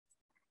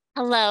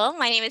Hello,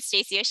 my name is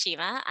Stacey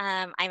Oshima.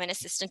 I'm an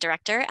assistant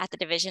director at the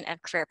Division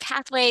of Career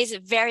Pathways.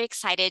 Very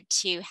excited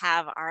to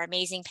have our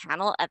amazing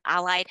panel of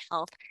allied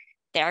health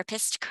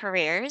therapist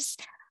careers.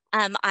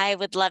 I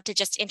would love to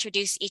just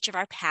introduce each of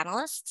our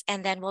panelists,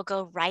 and then we'll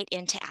go right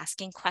into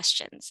asking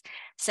questions.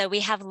 So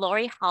we have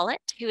Lori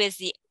Hallett, who is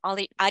the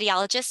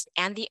audiologist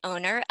and the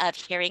owner of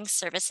Hearing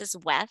Services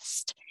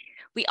West.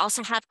 We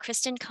also have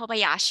Kristin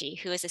Kobayashi,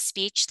 who is a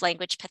speech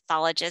language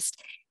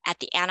pathologist at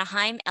the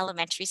Anaheim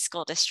Elementary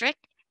School District.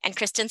 And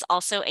Kristin's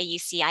also a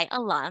UCI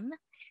alum.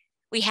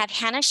 We have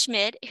Hannah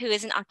Schmid, who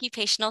is an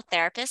occupational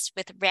therapist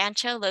with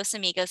Rancho Los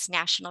Amigos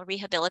National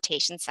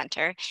Rehabilitation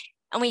Center.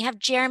 And we have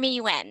Jeremy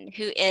Yuen,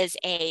 who is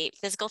a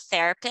physical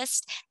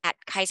therapist at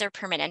Kaiser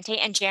Permanente.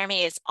 And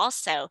Jeremy is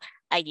also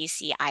a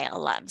UCI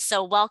alum.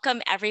 So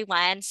welcome,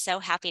 everyone. So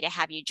happy to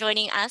have you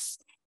joining us.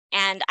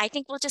 And I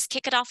think we'll just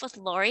kick it off with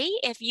Lori.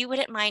 If you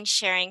wouldn't mind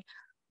sharing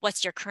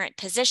what's your current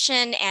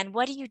position and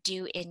what do you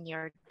do in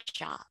your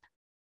job?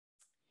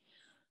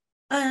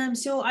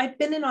 So I've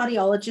been an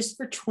audiologist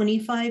for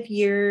 25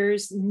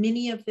 years.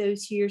 Many of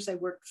those years I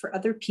worked for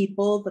other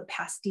people. The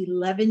past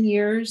 11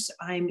 years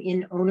I'm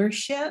in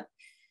ownership.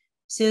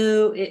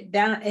 So in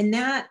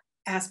that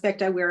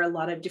aspect, I wear a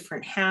lot of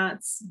different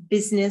hats.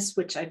 Business,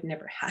 which I've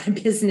never had a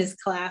business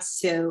class.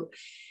 So,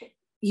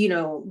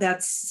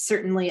 that's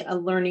certainly a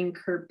learning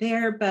curve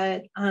there.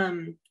 But,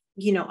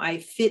 I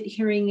fit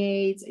hearing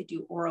aids. I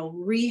do oral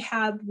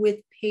rehab with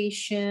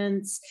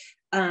patients.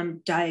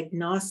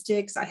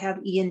 Diagnostics. I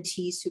have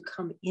ENTs who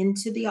come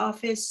into the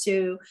office.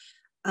 So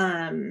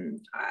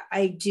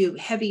I do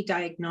heavy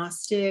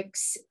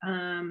diagnostics.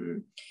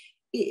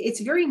 It's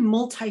very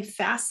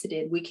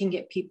multifaceted. We can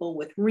get people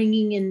with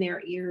ringing in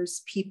their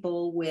ears,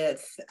 people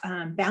with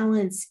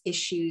balance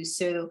issues.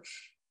 So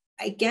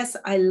I guess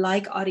I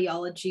like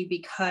audiology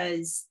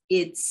because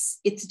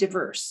it's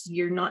diverse.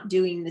 You're not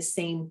doing the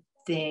same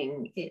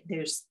thing.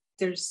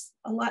 There's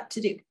a lot to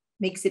do.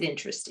 Makes it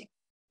interesting.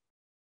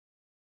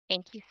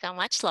 Thank you so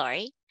much,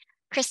 Lori.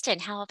 Kristin,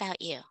 how about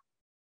you?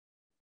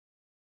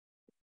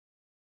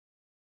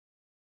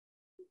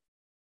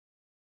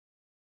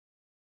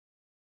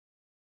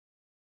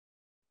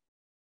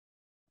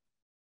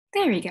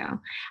 There we go.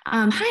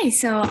 Hi,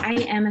 so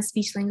I am a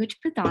speech language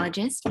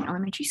pathologist in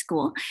elementary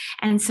school.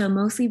 And so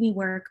mostly we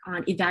work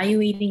on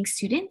evaluating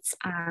students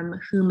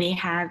who may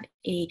have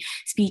a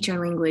speech or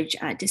language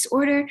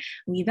disorder.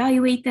 We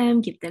evaluate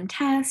them, give them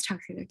tests, talk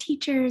to their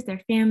teachers,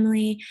 their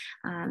family,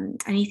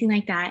 anything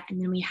like that.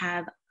 And then we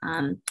have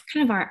kind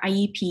of our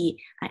IEP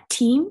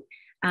team.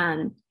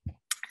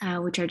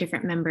 Which are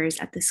different members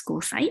at the school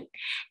site.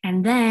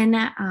 And then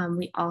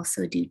we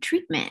also do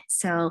treatment.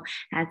 So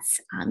that's,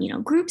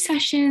 group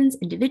sessions,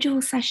 individual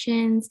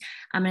sessions.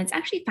 And it's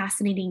actually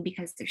fascinating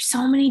because there's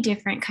so many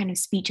different kind of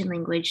speech and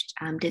language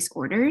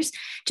disorders.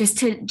 Just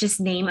to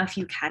name a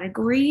few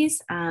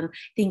categories, I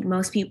think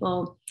most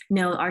people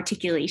know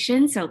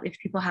articulation. So if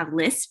people have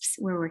lisps,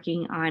 we're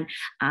working on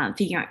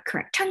figuring out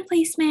correct tongue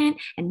placement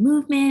and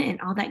movement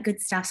and all that good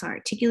stuff. So our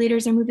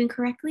articulators are moving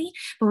correctly,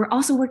 but we're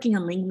also working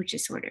on language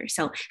disorders.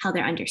 So how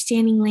they're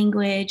understanding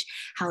language,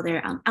 how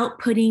they're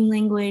outputting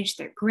language,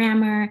 their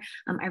grammar,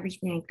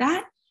 everything like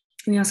that.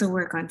 We also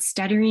work on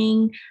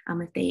stuttering,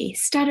 if they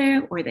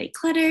stutter or they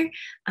clutter.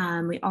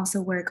 We also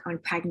work on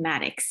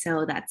pragmatics.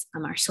 So that's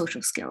our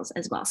social skills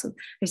as well. So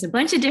there's a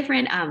bunch of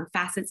different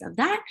facets of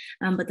that,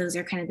 but those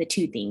are kind of the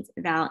two things,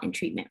 eval and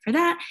treatment for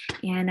that,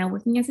 and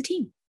working as a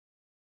team.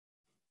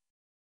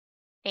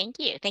 Thank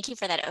you. Thank you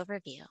for that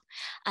overview.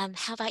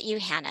 How about you,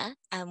 Hannah?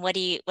 What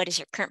is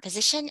your current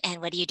position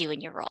and what do you do in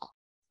your role?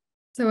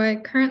 So I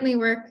currently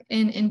work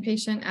in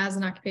inpatient as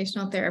an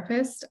occupational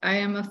therapist. I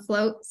am a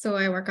float, so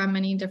I work on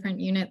many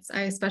different units.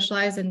 I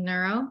specialize in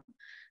neuro.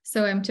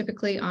 So I'm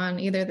typically on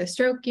either the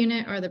stroke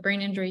unit or the brain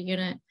injury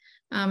unit,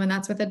 and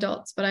that's with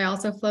adults. But I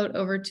also float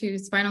over to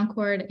spinal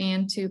cord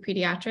and to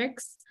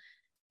pediatrics.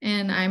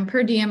 And I'm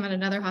per diem at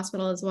another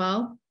hospital as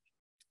well,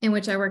 in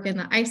which I work in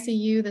the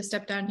ICU, the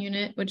step-down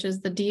unit, which is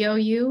the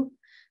DOU,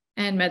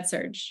 and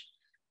med-surg.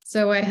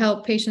 So I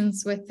help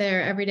patients with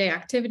their everyday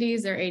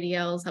activities, their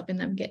ADLs, helping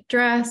them get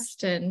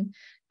dressed and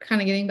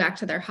kind of getting back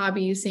to their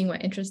hobbies, seeing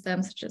what interests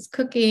them, such as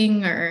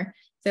cooking, or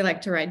they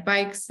like to ride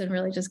bikes, and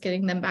really just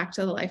getting them back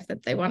to the life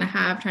that they want to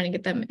have, trying to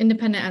get them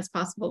independent as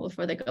possible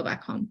before they go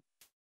back home.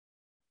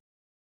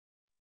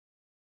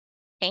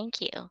 Thank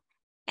you.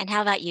 And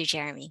how about you,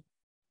 Jeremy?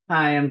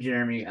 Hi, I'm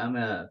Jeremy. I'm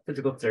a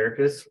physical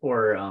therapist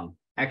for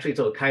actually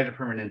it's Kaiser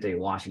Permanente,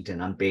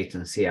 Washington. I'm based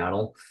in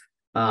Seattle.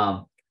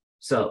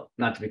 So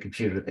not to be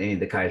confused with any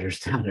of the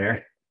Kaisers down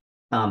there.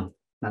 Not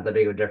that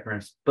big of a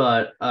difference,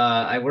 but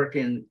I work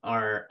in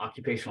our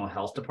occupational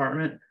health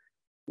department,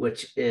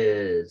 which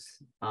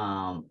is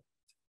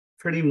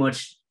pretty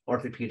much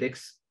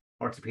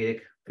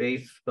orthopedic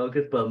based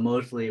focus, but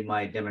mostly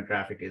my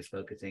demographic is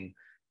focusing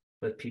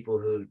with people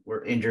who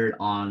were injured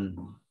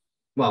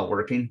while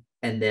working,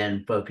 and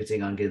then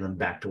focusing on getting them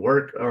back to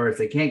work, or if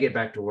they can't get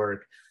back to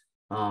work,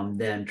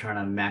 then trying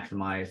to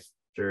maximize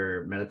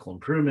their medical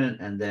improvement,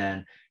 and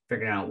then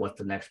figuring out what's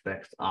the next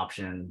best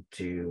option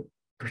to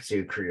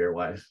pursue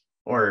career-wise,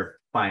 or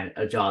find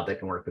a job that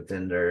can work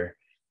within their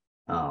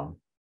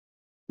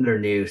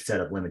new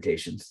set of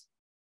limitations.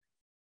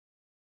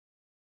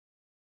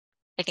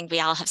 I think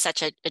we all have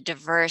such a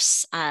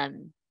diverse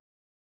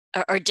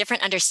or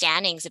different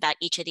understandings about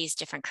each of these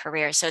different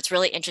careers. So it's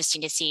really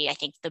interesting to see, I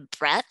think, the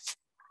breadth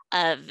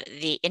of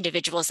the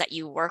individuals that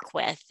you work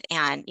with,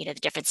 and the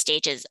different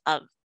stages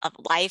of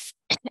life,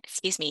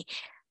 excuse me,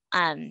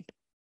 and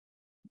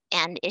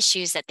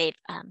issues that they've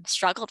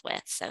struggled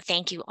with. So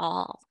thank you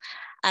all.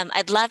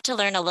 I'd love to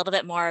learn a little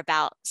bit more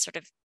about sort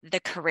of the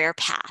career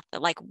path,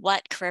 like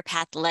what career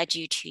path led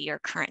you to your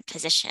current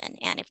position.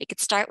 And if we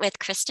could start with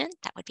Kristin,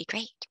 that would be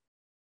great.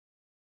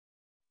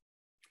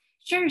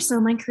 Sure. So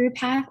my career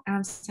path,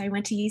 so I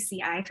went to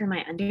UCI for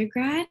my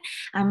undergrad.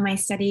 I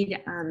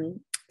studied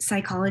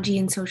psychology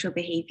and social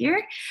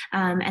behavior.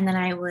 And then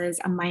I was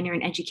a minor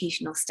in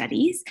educational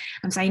studies.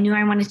 So I knew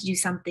I wanted to do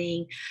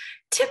something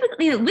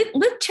typically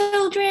with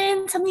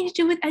children, something to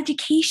do with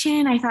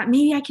education. I thought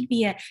maybe I could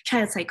be a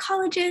child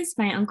psychologist.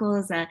 My uncle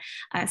is a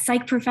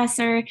psych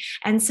professor.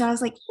 And so I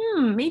was like,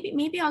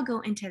 maybe I'll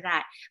go into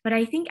that. But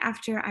I think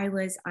after I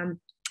was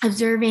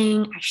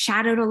observing, I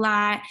shadowed a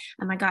lot.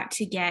 I got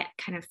to get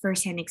kind of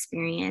firsthand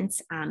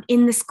experience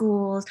in the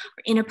schools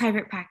or in a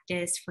private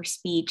practice for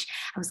speech.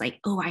 I was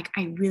like, oh, I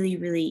really,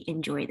 really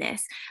enjoy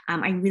this.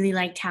 I really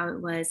liked how it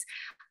was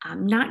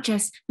not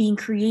just being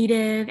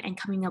creative and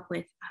coming up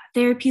with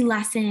therapy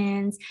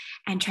lessons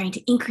and trying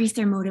to increase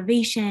their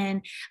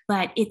motivation,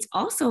 but it's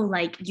also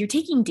like you're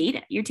taking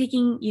data, you're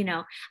taking,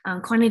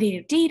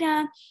 quantitative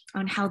data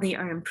on how they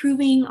are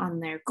improving on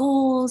their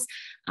goals.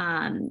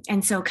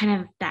 And so kind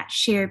of that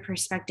shared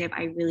perspective,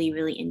 I really,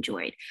 really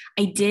enjoyed.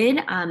 I did.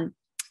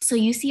 So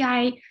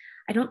UCI,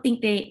 I don't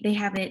think they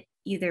have it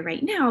either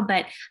right now,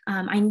 but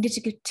I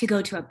needed to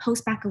go to a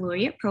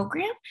post-baccalaureate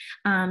program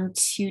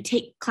to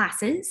take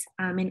classes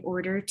in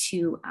order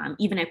to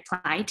even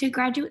apply to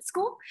graduate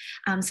school.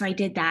 So I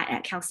did that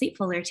at Cal State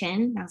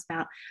Fullerton. That was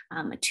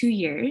about 2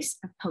 years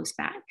of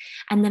post-bac.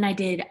 And then I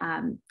did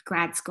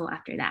grad school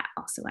after that,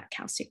 also at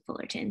Cal State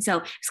Fullerton.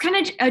 So it's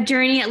kind of a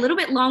journey, a little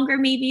bit longer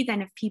maybe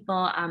than if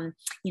people,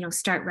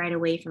 start right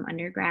away from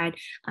undergrad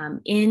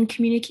in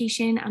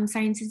communication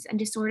sciences and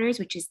disorders,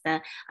 which is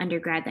the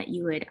undergrad that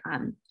you would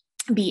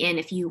be in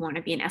if you want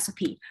to be an SOP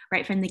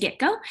right from the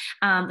get-go.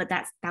 But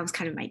that was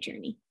kind of my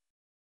journey.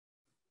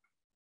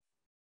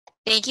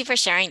 Thank you for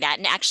sharing that.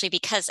 And actually,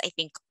 because I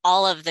think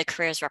all of the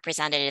careers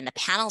represented in the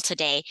panel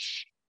today,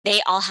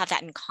 they all have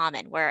that in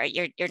common, where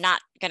you're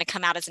not going to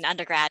come out as an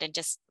undergrad and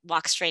just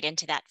walk straight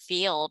into that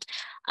field.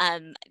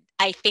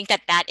 I think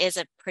that is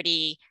a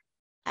pretty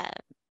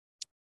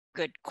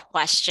good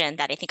question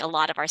that I think a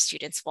lot of our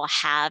students will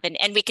have.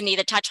 And we can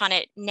either touch on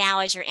it now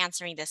as you're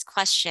answering this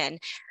question,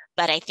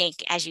 but I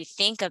think as you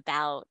think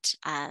about,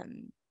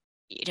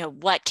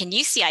 what can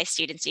UCI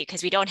students do?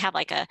 Because we don't have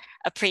like a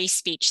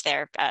pre-speech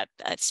there, a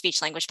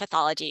speech language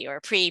pathology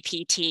or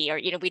pre-PT, or,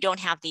 we don't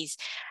have these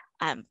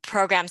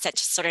programs that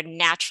just sort of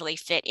naturally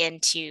fit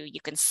into, you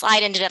can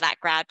slide into that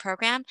grad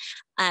program.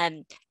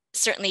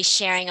 Certainly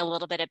sharing a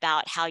little bit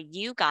about how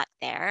you got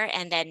there,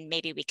 and then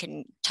maybe we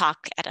can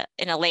talk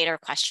in a later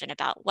question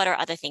about what are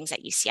other things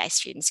that UCI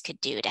students could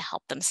do to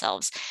help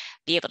themselves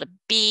be able to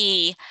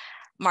be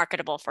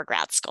marketable for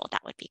grad school.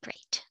 That would be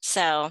great.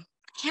 So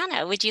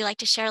Hannah, would you like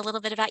to share a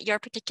little bit about your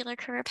particular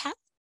career path?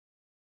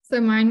 So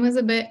mine was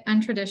a bit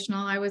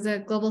untraditional. I was a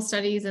global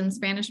studies and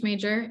Spanish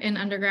major in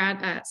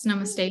undergrad at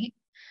Sonoma State.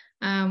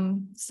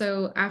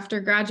 So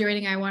after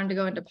graduating, I wanted to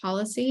go into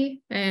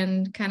policy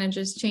and kind of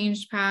just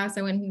changed paths.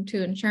 I went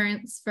into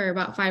insurance for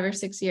about 5 or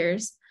 6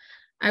 years.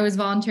 I was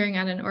volunteering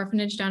at an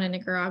orphanage down in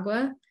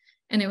Nicaragua,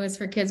 and it was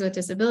for kids with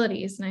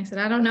disabilities. And I said,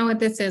 I don't know what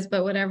this is,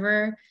 but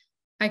whatever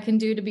I can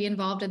do to be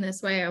involved in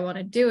this way, I want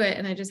to do it.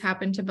 And I just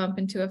happened to bump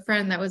into a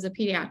friend that was a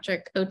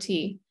pediatric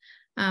OT.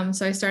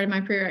 So I started my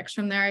prereqs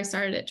from there. I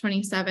started at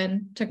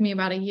 27. Took me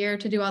about a year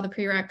to do all the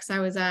prereqs. I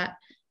was at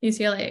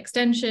UCLA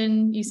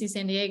Extension, UC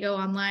San Diego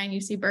online,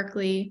 UC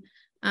Berkeley,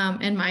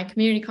 and my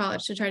community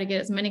college to try to get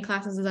as many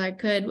classes as I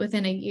could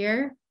within a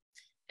year.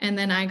 And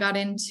then I got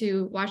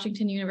into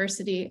Washington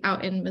University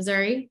out in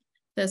Missouri,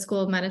 the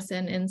School of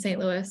Medicine in St.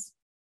 Louis.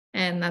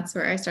 And that's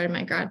where I started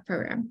my grad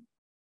program.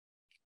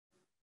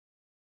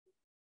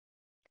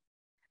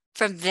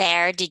 From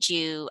there, did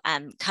you,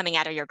 coming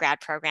out of your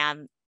grad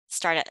program,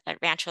 start at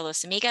Rancho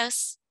Los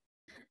Amigos?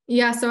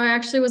 Yeah, so I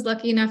actually was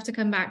lucky enough to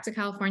come back to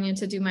California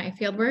to do my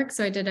field work.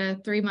 So I did a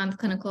 3-month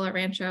clinical at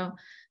Rancho.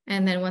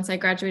 And then once I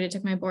graduated,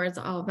 took my boards,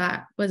 all of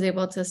that, was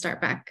able to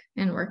start back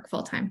and work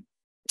full time.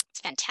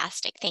 It's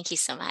fantastic. Thank you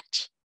so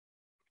much.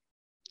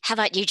 How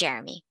about you,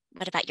 Jeremy?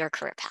 What about your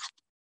career path?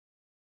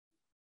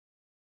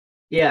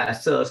 Yeah,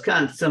 so it's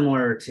kind of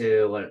similar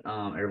to what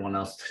everyone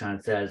else kind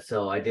of said.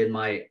 So I did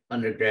my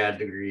undergrad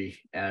degree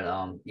at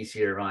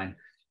UC Irvine.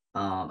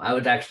 I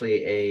was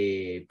actually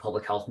a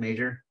public health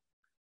major.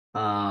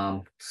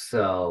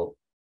 So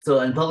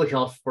in public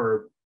health,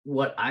 for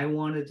what I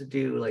wanted to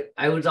do, like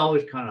I was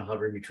always kind of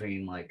hovering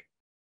between like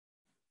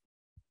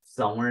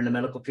somewhere in the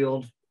medical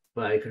field.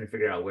 but I couldn't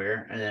figure out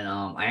where. And then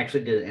I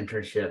actually did an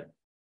internship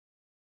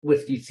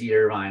with UC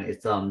Irvine.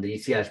 It's the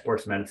UCI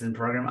sports medicine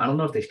program. I don't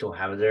know if they still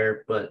have it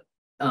there, but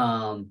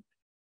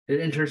did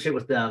an internship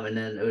with them, and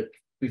then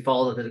we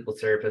followed the physical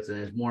therapist, and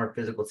it's more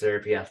physical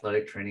therapy,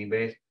 athletic training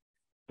based.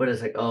 But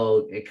it's like,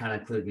 oh, it kind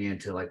of clued me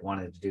into like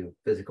wanting to do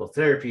physical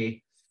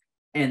therapy.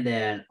 And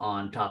then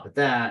on top of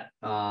that,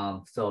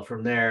 so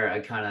from there, I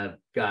kind of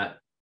got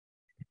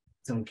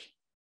some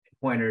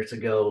pointers to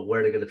go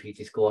where to go to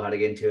PT school, how to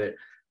get into it.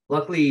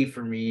 Luckily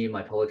for me,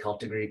 my public health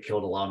degree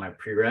killed a lot of my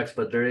prereqs,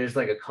 but there is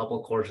like a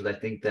couple courses I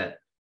think that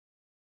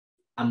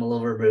I'm a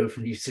little removed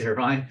from UC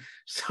Irvine.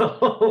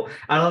 So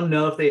I don't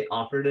know if they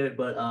offered it,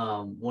 but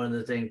one of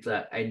the things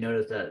that I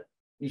noticed that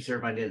UC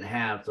Irvine didn't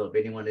have, so if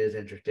anyone is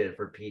interested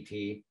for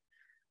PT,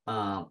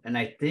 and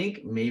I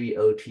think maybe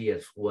OT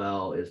as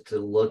well, is to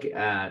look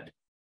at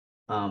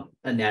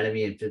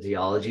anatomy and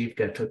physiology.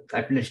 Because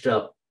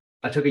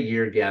I took a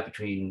year gap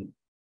between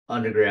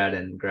undergrad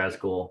and grad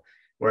school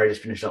where I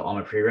just finished up all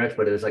my prereqs,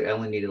 but it was like I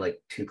only needed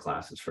like 2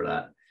 classes for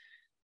that.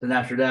 Then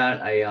after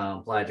that, I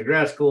applied to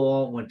grad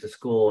school, went to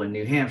school in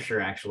New Hampshire,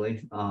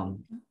 actually.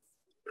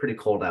 Pretty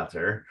cold out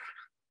there.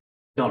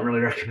 Don't really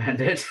recommend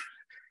it.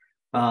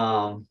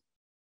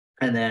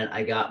 And then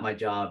I got my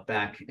job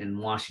back in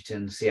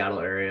Washington, Seattle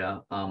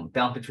area.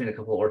 Bounced between a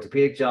couple of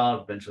orthopedic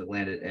jobs, eventually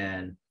landed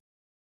in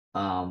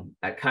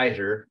at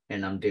Kaiser,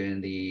 and I'm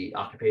doing the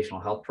occupational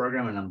health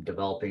program, and I'm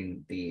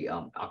developing the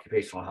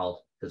occupational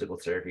health physical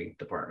therapy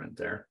department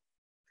there.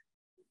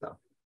 So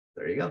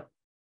there you go.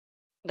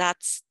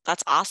 That's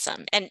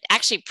awesome, and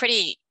actually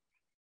pretty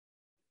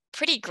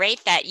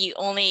great that you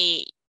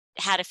only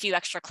had a few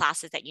extra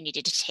classes that you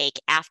needed to take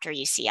after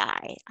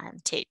UCI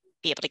to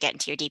be able to get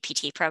into your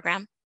DPT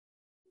program.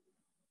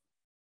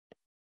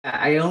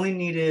 I only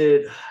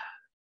needed, if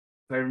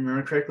I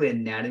remember correctly,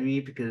 anatomy,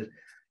 because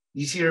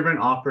UC Irvine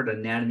offered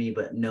anatomy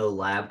but no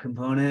lab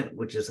component,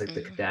 which is like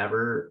the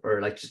cadaver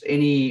or like just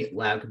any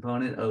lab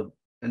component of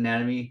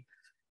anatomy.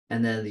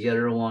 And then the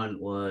other one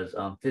was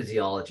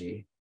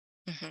physiology.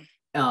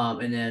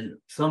 And then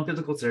some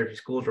physical therapy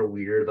schools are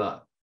weird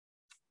about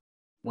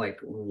like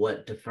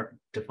what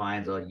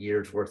defines a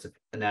year's worth of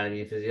anatomy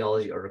and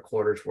physiology or a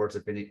quarter's worth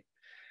of any.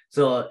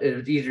 So it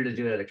was easier to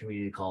do it at a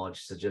community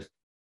college to just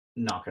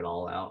knock it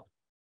all out.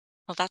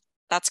 Well,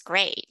 that's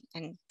great.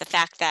 And the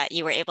fact that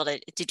you were able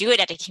to do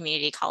it at a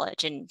community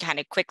college and kind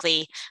of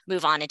quickly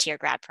move on into your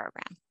grad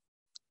program.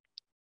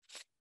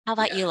 How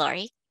about you,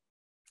 Lori?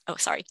 Oh,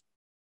 sorry.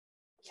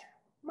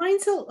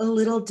 Mine's a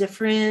little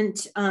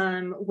different.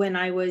 When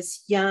I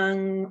was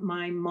young,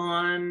 my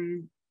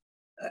mom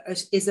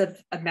is of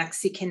a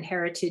Mexican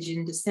heritage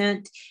and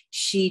descent.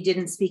 She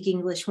didn't speak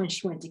English when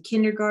she went to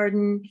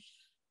kindergarten.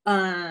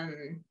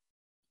 And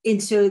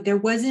so there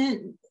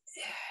wasn't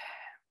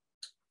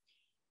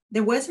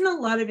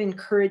a lot of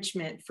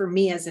encouragement for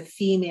me as a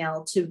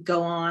female to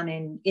go on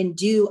and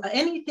do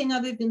anything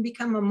other than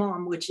become a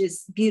mom, which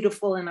is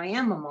beautiful, and I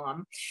am a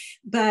mom.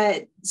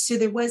 But so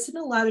there wasn't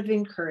a lot of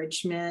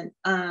encouragement.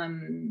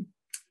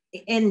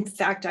 In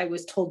fact, I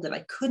was told that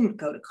I couldn't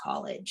go to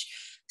college.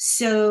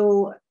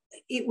 So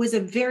it was a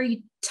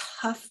very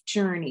tough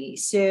journey.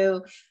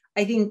 So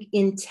I think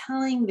in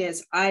telling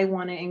this, I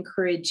want to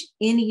encourage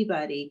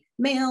anybody,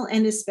 male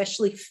and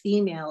especially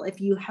female, if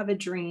you have a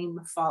dream,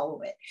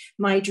 follow it.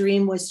 My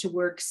dream was to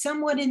work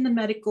somewhat in the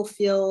medical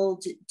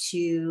field,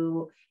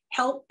 to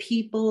help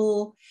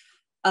people,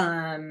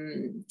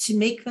 to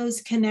make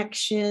those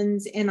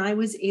connections. And I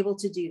was able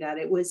to do that.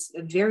 It was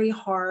very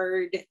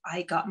hard.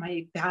 I got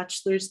my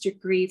bachelor's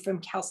degree from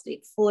Cal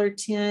State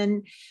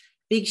Fullerton.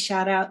 Big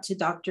shout out to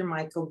Dr.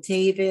 Michael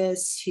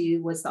Davis,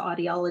 who was the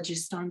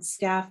audiologist on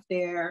staff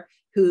there,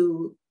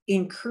 who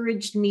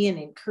encouraged me. And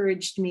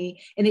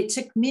it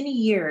took many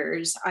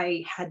years.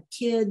 I had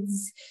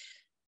kids,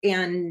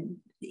 and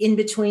in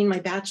between my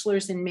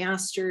bachelor's and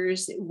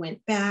master's, it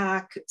went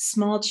back,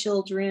 small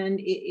children.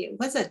 It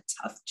was a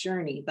tough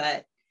journey,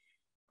 but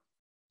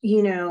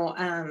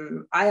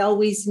I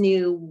always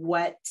knew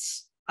what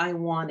I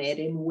wanted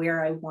and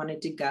where I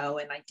wanted to go,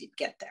 and I did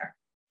get there.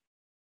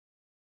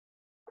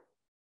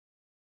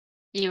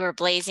 You were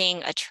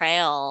blazing a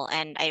trail,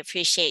 and I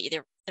appreciate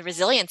the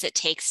resilience it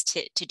takes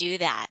to do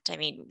that. I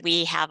mean,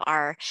 we have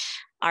our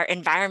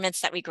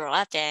environments that we grow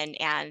up in,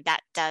 and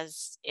that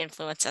does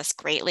influence us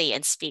greatly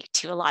and speak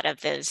to a lot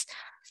of the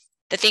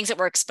things that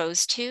we're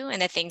exposed to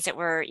and the things that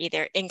we're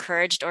either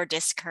encouraged or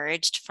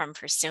discouraged from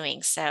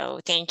pursuing. So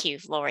thank you,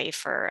 Lori,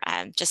 for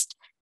just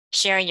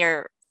sharing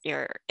your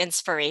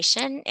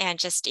inspiration and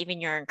just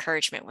even your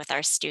encouragement with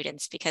our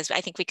students, because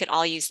I think we could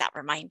all use that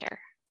reminder.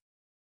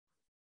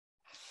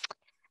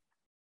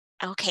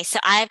 Okay, so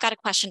I've got a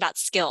question about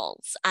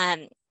skills.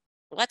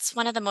 What's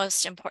one of the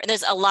most important?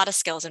 There's a lot of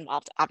skills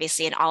involved,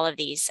 obviously, in all of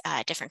these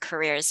different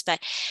careers, but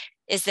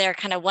is there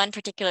kind of one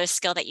particular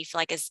skill that you feel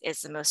like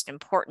is the most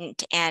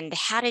important? And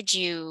how did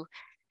you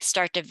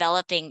start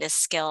developing this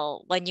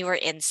skill when you were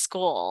in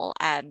school?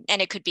 And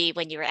it could be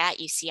when you were at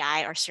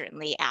UCI or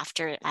certainly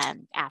after.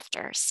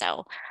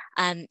 So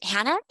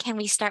Hannah, can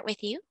we start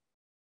with you?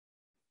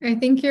 I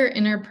think your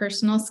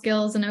interpersonal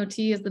skills in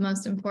OT is the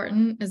most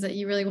important, is that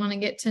you really want to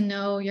get to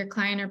know your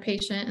client or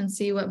patient and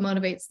see what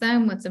motivates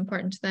them, what's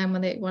important to them,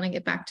 what they want to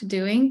get back to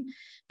doing,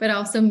 but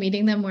also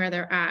meeting them where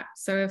they're at.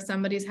 So if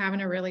somebody's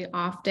having a really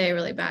off day,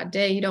 really bad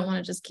day, you don't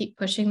want to just keep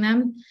pushing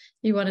them.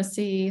 You want to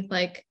see,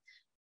 like,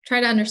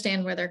 try to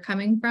understand where they're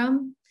coming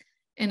from.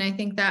 And I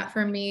think that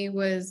for me it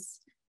was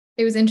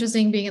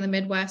interesting being in the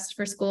Midwest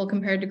for school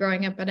compared to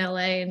growing up in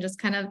LA and just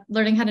kind of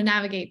learning how to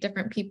navigate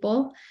different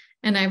people.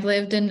 And I've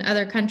lived in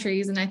other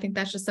countries, and I think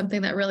that's just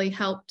something that really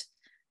helped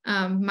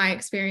my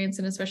experience,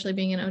 and especially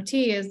being in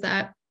OT, is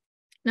that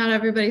not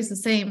everybody's the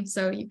same.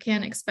 So you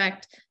can't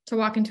expect to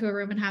walk into a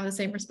room and have the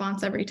same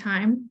response every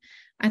time.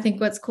 I think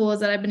what's cool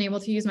is that I've been able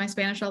to use my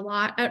Spanish a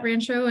lot at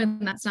Rancho,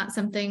 and that's not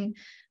something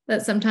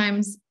that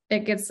sometimes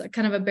it gets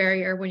kind of a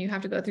barrier when you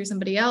have to go through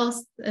somebody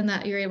else, and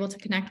that you're able to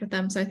connect with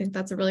them. So I think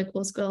that's a really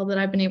cool skill that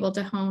I've been able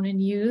to hone and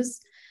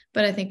use.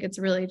 But I think it's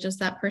really just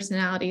that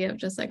personality of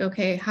just like,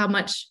 okay, how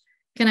much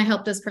can I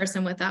help this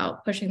person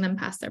without pushing them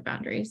past their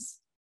boundaries?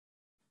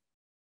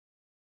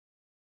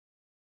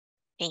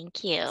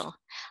 Thank you.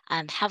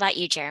 How about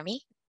you,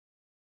 Jeremy?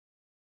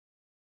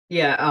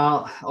 Yeah,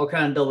 I'll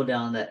kind of double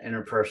down on that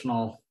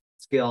interpersonal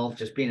skill,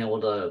 just being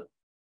able to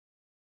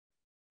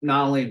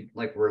not only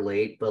like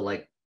relate, but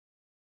like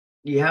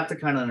you have to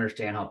kind of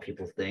understand how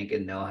people think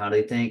and know how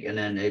they think. And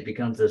then it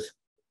becomes this,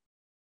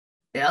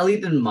 at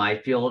least in my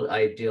field,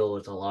 I deal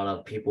with a lot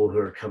of people who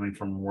are coming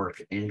from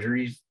work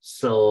injuries.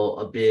 So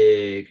a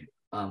big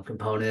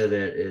component of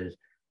it is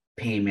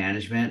pain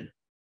management.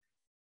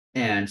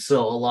 And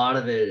so a lot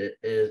of it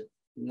is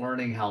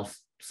learning how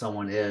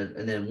someone is.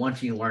 And then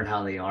once you learn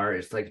how they are,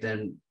 it's like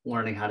then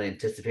learning how to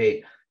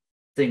anticipate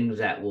things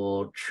that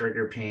will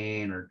trigger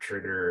pain or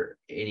trigger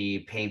any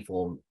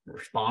painful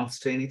response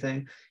to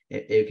anything.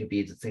 It could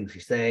be the things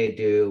you say,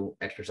 do,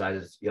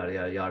 exercises, yada,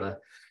 yada, yada.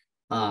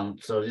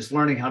 So just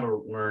learning how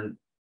to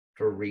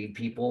read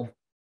people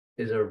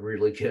is a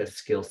really good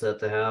skill set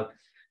to have.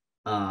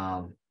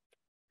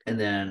 And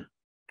then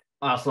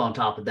also on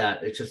top of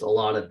that, it's just a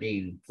lot of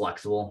being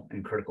flexible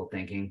and critical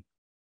thinking,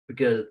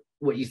 because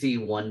what you see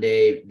one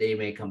day, they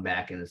may come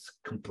back and it's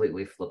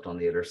completely flipped on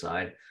the other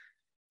side.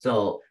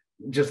 So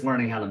just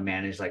learning how to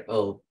manage, like,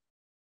 oh,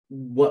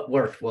 what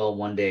worked well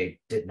one day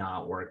did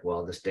not work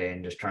well this day,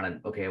 and just trying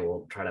to, okay,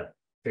 we'll try to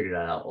figure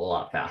that out a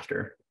lot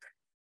faster.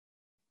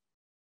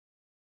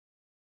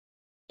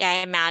 Yeah, I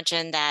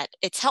imagine that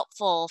it's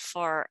helpful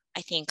for,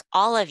 I think,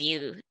 all of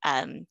you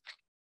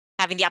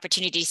having the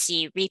opportunity to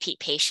see repeat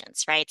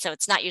patients, right? So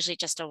it's not usually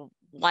just a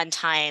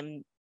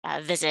one-time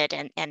visit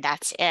and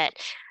that's it.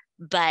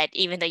 But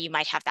even though you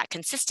might have that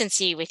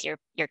consistency with your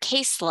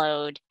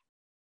caseload,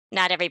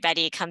 not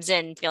everybody comes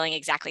in feeling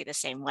exactly the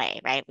same way,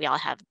 right? We all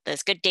have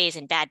those good days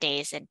and bad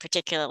days, and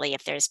particularly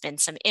if there's been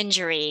some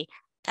injury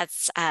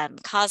that's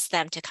caused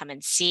them to come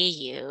and see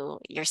you,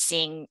 you're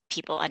seeing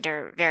people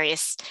under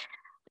various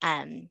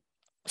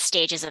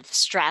stages of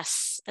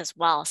stress as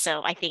well.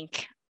 So I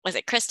think, was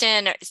it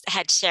Kristin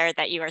had shared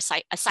that you are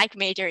a psych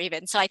major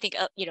even? So I think,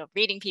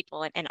 reading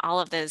people and all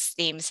of those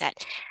themes that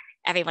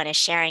everyone is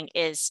sharing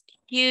is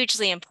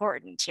hugely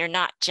important. You're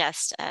not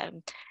just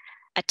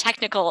a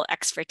technical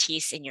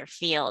expertise in your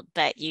field,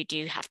 but you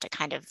do have to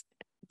kind of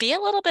be a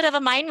little bit of a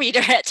mind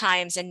reader at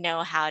times and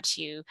know how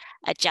to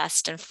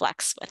adjust and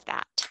flex with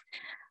that.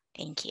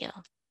 Thank you.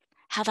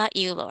 How about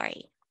you,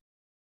 Lori?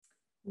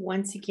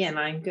 Once again,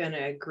 I'm going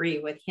to agree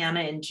with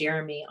Hannah and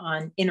Jeremy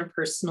on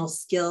interpersonal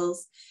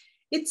skills.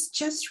 It's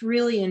just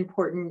really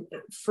important.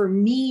 For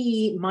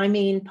me, my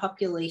main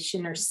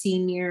population are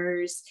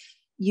seniors.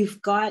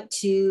 You've got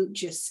to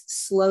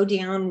just slow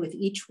down with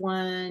each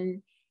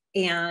one,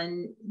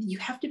 and you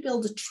have to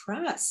build a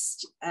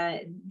trust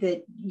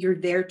that you're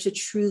there to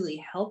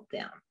truly help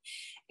them.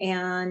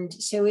 And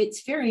so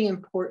it's very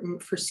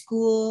important for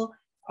school.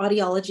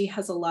 Audiology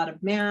has a lot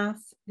of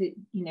math that,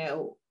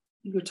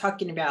 you're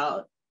talking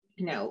about,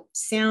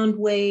 sound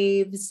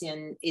waves,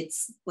 and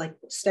it's like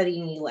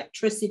studying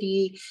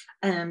electricity.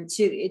 So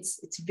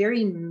it's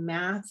very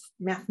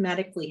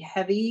mathematically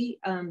heavy,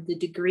 the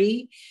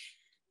degree.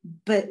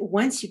 But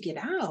once you get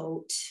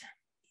out,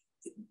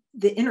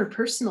 the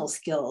interpersonal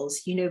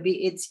skills,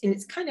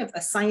 it's kind of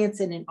a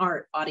science and an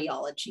art,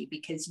 audiology,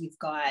 because you've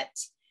got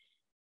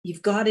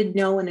to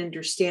know and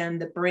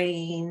understand the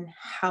brain,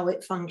 how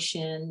it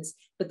functions,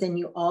 but then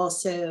you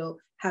also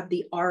have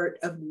the art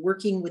of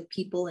working with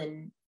people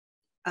and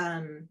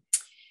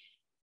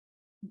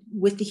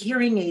with the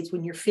hearing aids.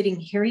 When you're fitting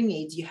hearing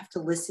aids, you have to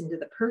listen to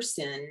the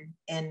person,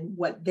 and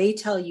what they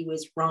tell you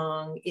is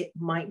wrong. It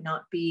might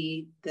not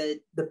be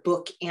the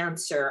book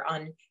answer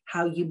on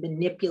how you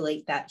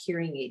manipulate that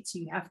hearing aid. So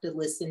you have to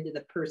listen to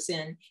the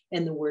person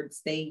and the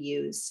words they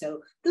use.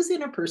 So those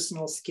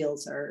interpersonal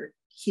skills are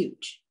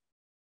huge.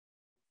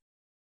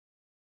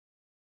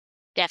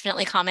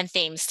 Definitely common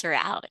themes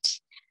throughout.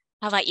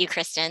 How about you,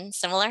 Kristin?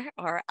 Similar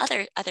or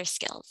other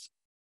skills?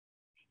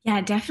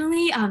 Yeah,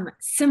 definitely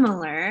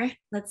similar.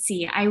 Let's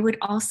see. I would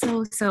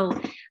also,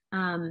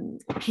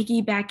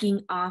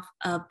 piggybacking off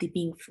of the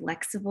being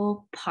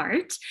flexible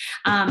part,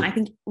 I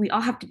think we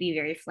all have to be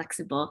very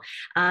flexible.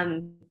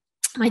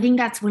 I think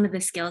that's one of the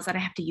skills that I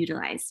have to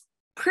utilize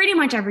pretty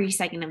much every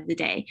second of the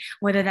day,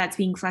 whether that's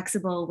being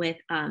flexible with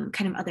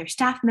kind of other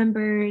staff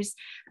members,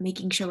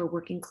 making sure we're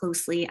working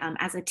closely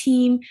as a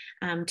team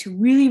to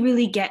really,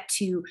 really get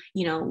to,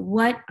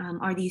 what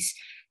are these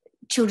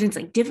children's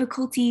like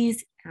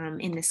difficulties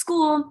in the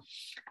school,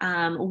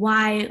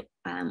 why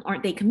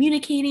aren't they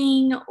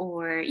communicating,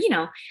 or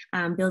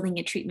building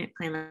a treatment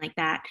plan like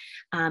that,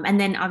 and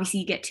then obviously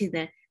you get to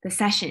the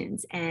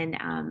sessions, and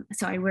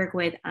so I work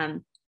with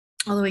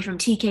all the way from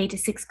TK to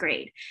sixth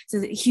grade. So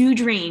a huge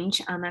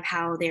range of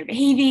how they're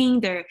behaving,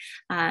 their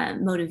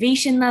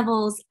motivation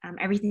levels,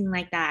 everything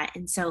like that.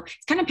 And so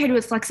it's kind of paired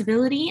with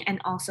flexibility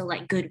and also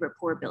like good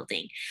rapport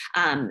building.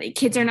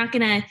 Kids are not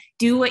going to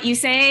do what you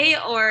say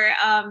or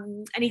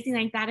anything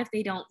like that if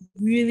they don't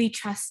really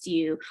trust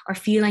you or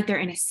feel like they're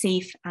in a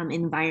safe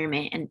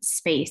environment and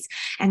space.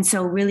 And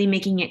so really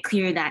making it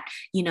clear that,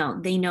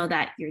 they know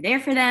that you're there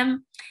for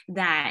them,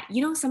 that,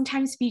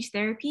 sometimes speech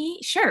therapy,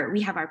 sure,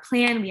 we have our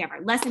plan, we have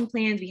our lesson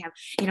plans, we have,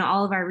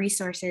 all of our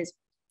resources.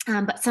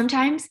 But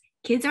sometimes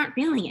kids aren't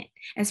feeling it,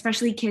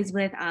 especially kids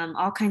with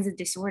all kinds of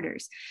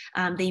disorders.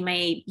 They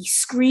may be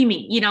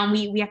screaming,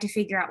 we have to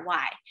figure out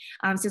why.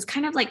 So it's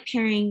kind of like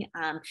pairing,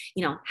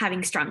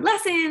 having strong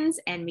lessons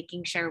and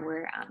making sure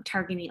we're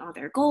targeting all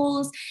their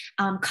goals,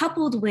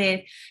 coupled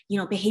with,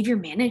 behavior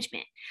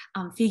management,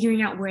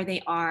 figuring out where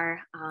they are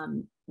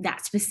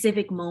that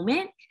specific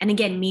moment. And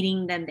again,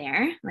 meeting them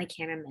there, like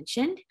Hannah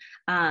mentioned.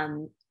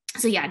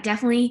 So yeah,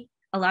 definitely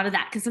a lot of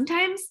that, because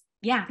sometimes,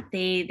 yeah,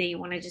 they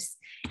want to just,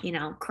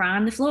 cry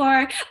on the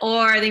floor,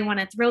 or they want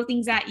to throw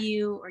things at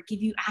you or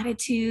give you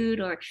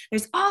attitude, or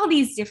there's all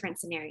these different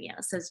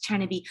scenarios. So it's trying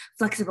to be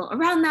flexible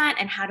around that.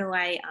 And how do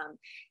I,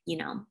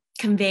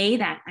 convey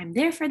that I'm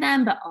there for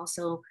them, but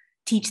also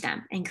teach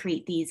them and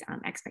create these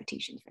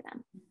expectations for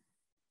them.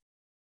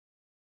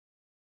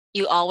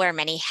 You all wear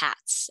many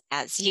hats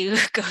as you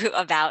go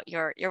about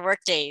your work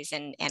days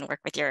and work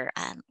with your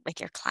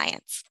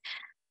clients.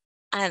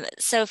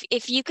 So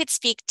if you could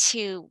speak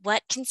to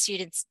what can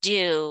students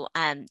do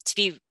to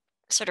be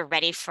sort of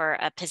ready for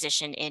a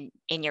position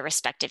in your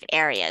respective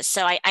areas.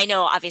 So I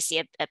know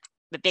obviously a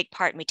big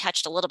part, and we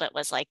touched a little bit,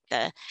 was like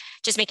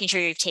just making sure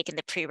you've taken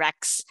the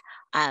prereqs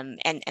and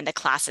the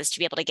classes to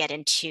be able to get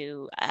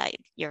into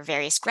your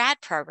various grad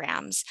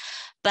programs.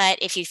 But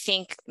if you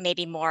think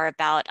maybe more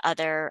about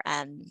other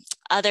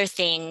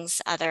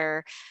things,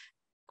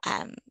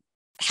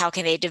 how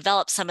can they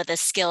develop some of the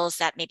skills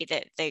that maybe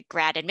the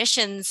grad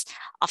admissions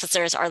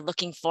officers are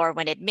looking for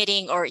when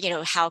admitting, or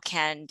how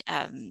can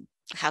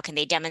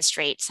they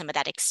demonstrate some of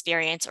that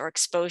experience or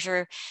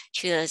exposure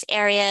to those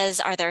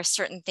areas? Are there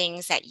certain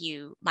things that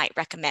you might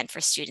recommend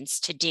for students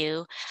to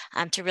do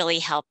to really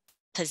help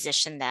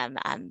position them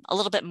a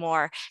little bit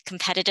more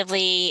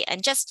competitively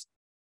and just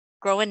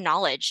grow in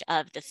knowledge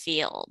of the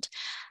field?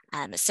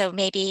 So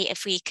maybe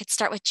if we could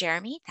start with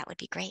Jeremy, that would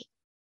be great.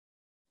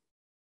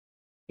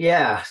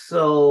 Yeah,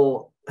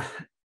 so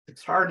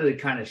it's hard to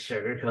kind of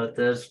sugarcoat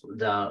this,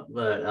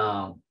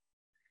 but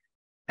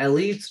at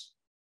least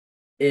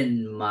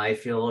in my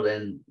field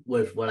and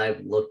with what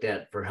I've looked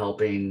at for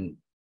helping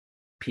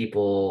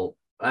people,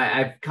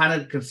 I've kind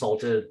of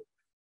consulted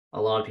a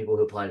lot of people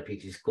who applied to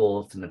PT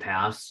schools in the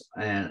past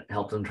and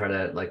helped them try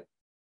to like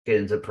get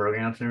into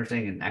programs and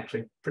everything, and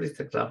actually pretty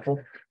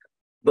successful.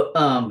 But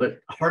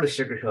hard to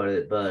sugarcoat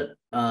it, but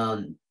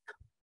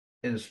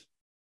it's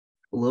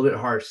a little bit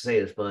hard to say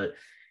this, but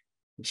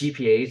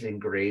GPAs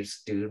and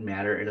grades do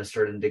matter in a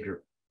certain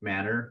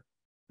manner.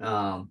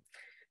 And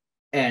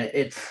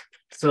it's,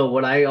 so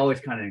what I always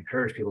kind of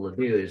encourage people to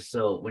do is,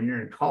 so when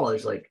you're in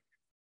college, like,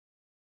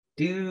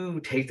 do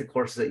take the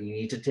courses that you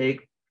need to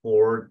take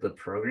for the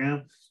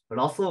program, but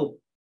also,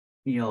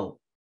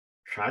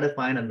 try to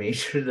find a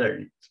major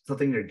that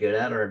something you're good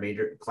at, or a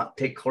major,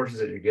 take courses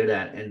that you're good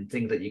at and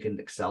things that you can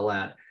excel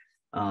at,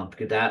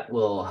 because that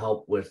will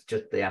help with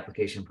just the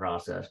application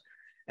process.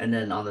 And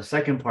then on the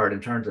second part, in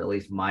terms of at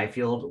least my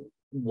field,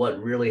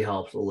 what really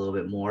helps a little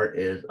bit more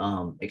is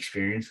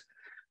experience.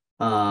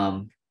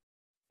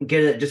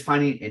 Just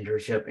finding an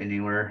internship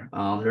anywhere.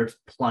 There's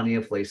plenty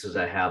of places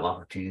that have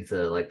opportunities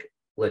to like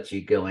let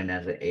you go in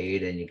as an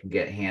aide, and you can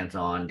get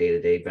hands-on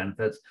day-to-day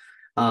benefits.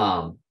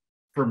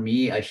 For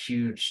me, a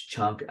huge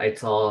chunk, I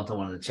saw on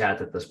someone in the chat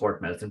that the sports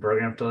medicine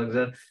program still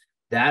exists.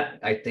 That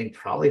I think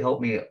probably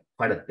helped me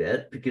quite a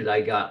bit, because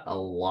I got a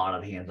lot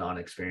of hands-on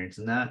experience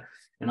in that.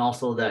 And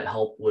also that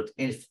helped with,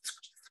 if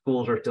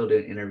schools are still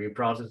doing interview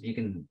process, you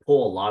can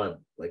pull a lot of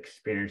like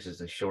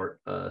experiences and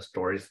short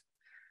stories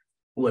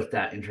with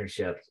that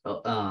internship.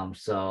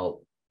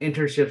 So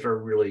internships are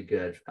really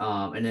good.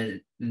 And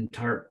then on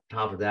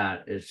top of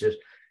that is just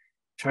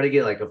try to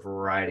get like a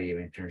variety of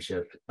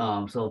internships.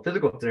 So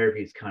physical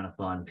therapy is kind of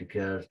fun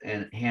because,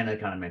 and Hannah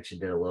kind of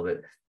mentioned it a little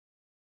bit,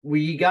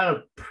 we got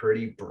a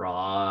pretty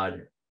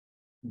broad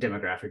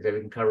demographic that we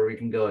can cover. We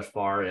can go as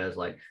far as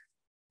like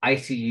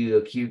ICU,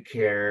 acute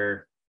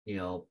care,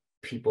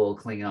 people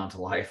clinging on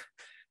to life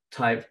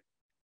type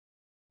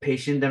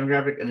patient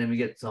demographic, and then we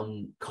get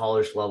some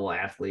college level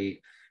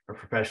athlete or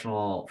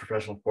professional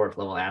sports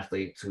level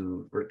athletes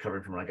who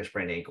recovering from like a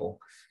sprained ankle.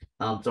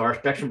 So our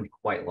spectrum is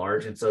quite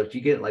large, and so if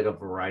you get like a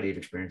variety of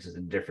experiences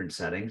in different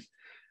settings,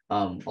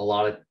 a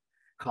lot of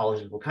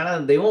colleges will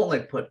they won't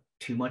like put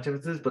too much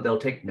emphasis, but they'll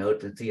take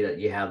note and see that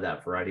you have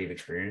that variety of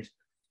experience,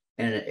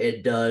 and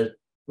it does.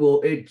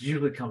 Well, it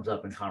usually comes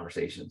up in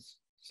conversations.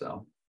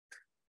 So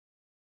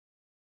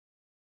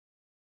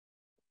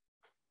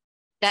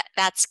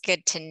that's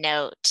good to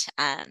note.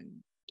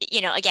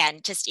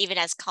 Again, just even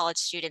as college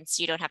students,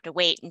 you don't have to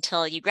wait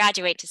until you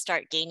graduate to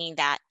start gaining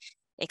that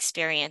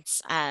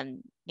experience.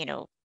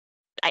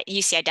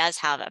 UCI does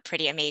have a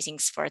pretty amazing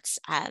sports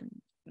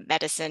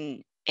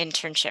medicine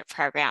internship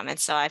program, and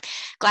so I'm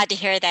glad to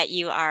hear that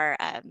you are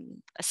a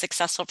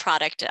successful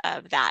product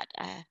of that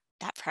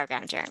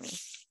program, Jeremy.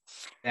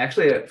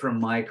 Actually, from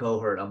my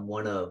cohort, I'm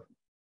one of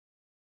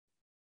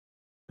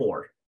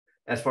 4,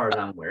 as far as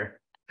I'm aware.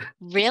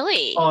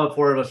 Really? All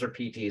 4 of us are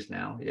PTs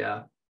now.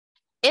 Yeah.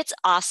 It's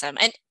awesome.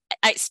 And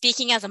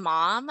speaking as a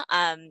mom,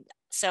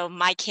 so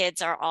my kids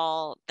they're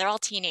all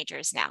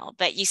teenagers now,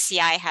 but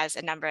UCI has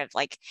a number of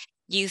like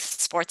youth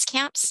sports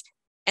camps.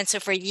 And so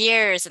for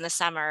years in the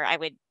summer, I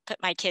would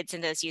put my kids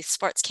in those youth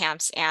sports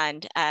camps,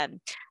 and I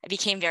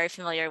became very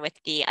familiar with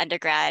the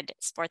undergrad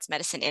sports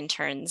medicine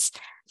interns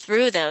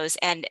through those,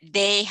 and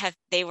they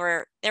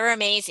were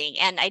amazing.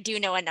 And I do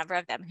know a number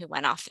of them who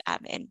went off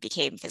and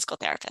became physical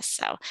therapists.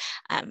 So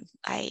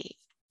I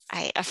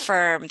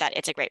affirm that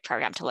it's a great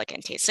program to look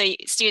into. So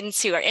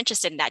students who are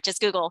interested in that, just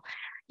Google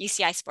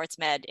UCI Sports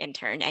Med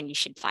intern, and you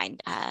should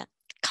find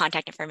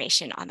contact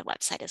information on the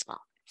website as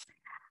well.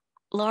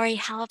 Lori,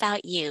 how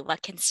about you?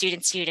 What can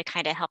students do to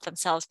kind of help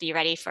themselves be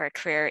ready for a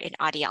career in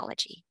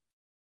audiology?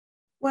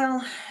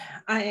 Well,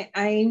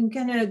 I'm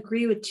going to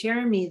agree with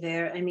Jeremy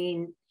there. I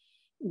mean,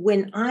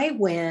 when I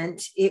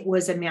went, it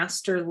was a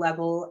master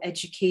level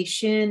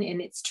education,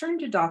 and it's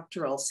turned to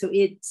doctoral. So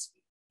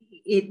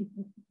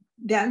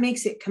that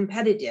makes it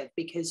competitive,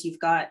 because you've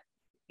got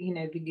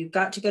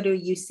to go to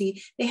a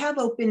UC. They have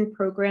open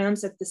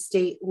programs at the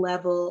state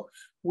level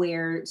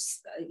where,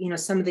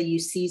 some of the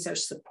UCs are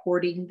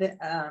supporting the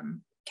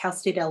Cal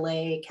State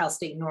LA, Cal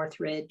State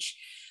Northridge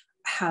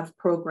have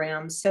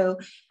programs. So,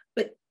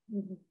 but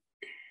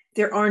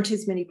there aren't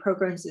as many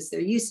programs as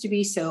there used to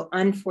be. So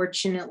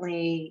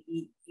unfortunately,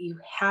 you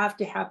have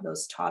to have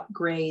those top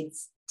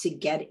grades to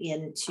get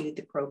into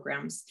the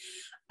programs.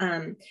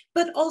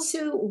 But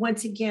also,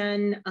 once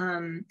again,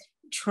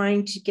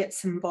 trying to get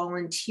some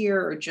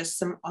volunteer or just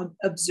some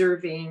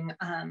observing.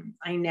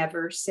 I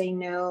never say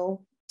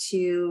no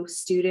to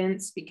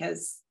students,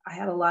 because I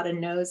had a lot of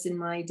no's in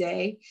my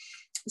day.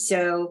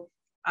 So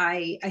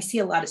I see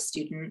a lot of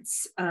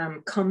students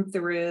come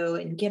through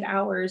and get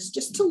hours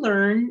just to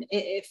learn,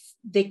 if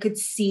they could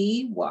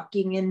see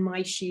walking in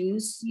my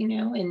shoes,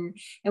 and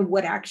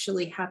what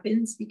actually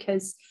happens,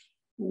 because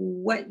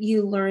what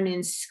you learn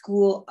in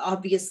school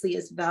obviously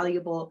is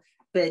valuable,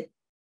 but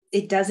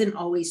it doesn't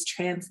always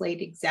translate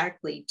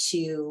exactly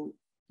to,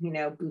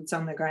 boots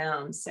on the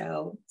ground.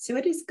 So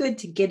it is good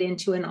to get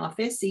into an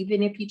office,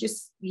 even if you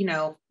just,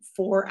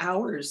 4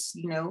 hours,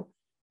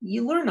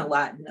 you learn a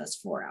lot in those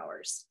 4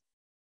 hours.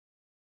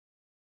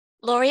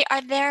 Lori,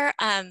 are there,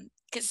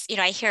 because,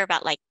 I hear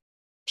about like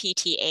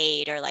PT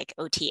aid or like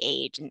OT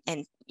aid,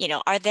 and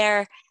are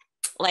there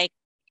like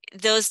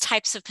those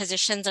types of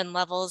positions and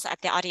levels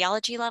at the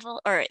audiology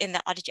level or in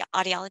the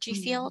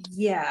audiology field?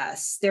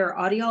 Yes, there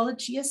are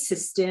audiology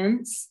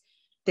assistants,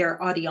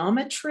 there are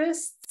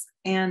audiometrists,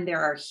 and there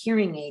are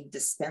hearing aid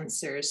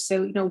dispensers.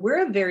 So,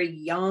 we're a very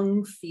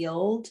young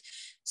field.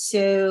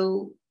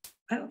 So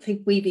I don't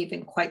think we've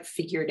even quite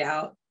figured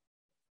out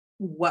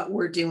what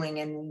we're doing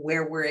and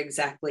where we're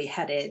exactly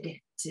headed,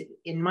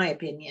 in my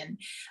opinion.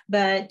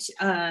 But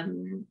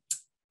to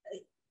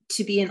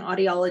be an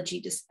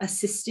audiology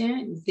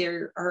assistant,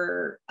 there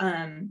are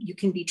you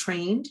can be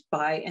trained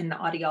by an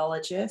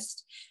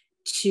audiologist.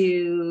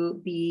 To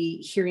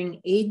be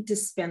hearing aid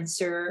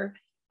dispenser,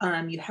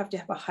 you have to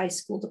have a high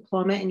school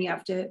diploma, and you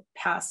have to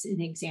pass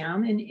an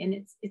exam, and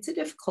it's a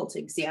difficult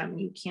exam.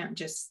 You can't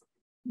just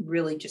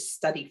really just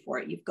study for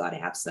it. You've got to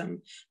have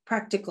some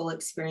practical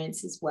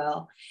experience as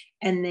well.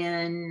 And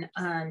then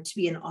to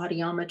be an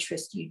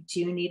audiometrist, you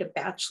do need a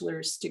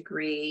bachelor's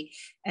degree.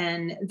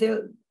 And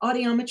the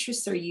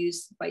audiometrists are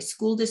used by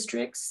school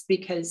districts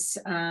because,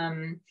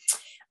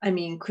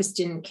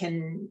 Kristin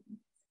can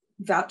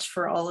vouch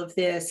for all of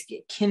this.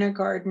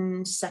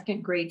 Kindergarten,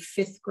 2nd grade,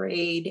 5th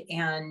grade,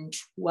 and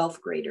 12th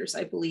graders,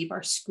 I believe,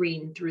 are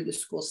screened through the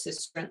school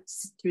system.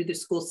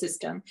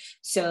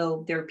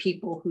 So there are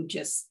people who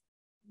just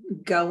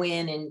go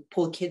in and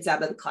pull kids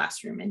out of the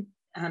classroom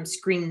and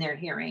screen their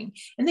hearing,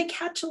 and they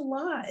catch a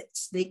lot.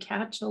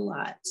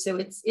 So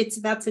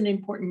that's an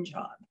important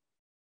job.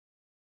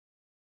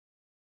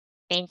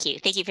 Thank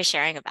you for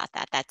sharing about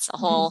that. That's a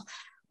whole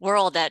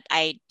world that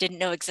I didn't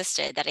know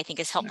existed that I think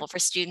is helpful for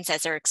students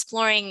as they're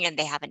exploring and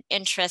they have an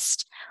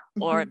interest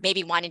or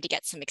maybe wanting to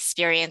get some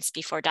experience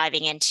before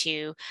diving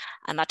into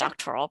a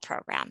doctoral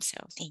program. So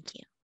thank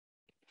you.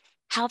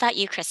 How about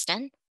you,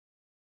 Kristin?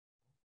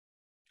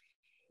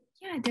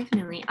 Yeah,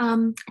 definitely. I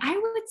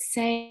would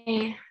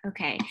say,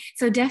 okay,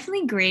 so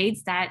definitely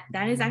grades, that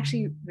is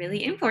actually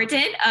really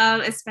important,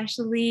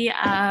 especially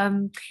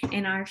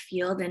in our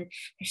field. And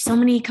there's so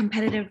many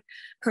competitive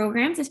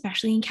programs,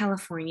 especially in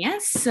California.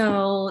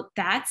 So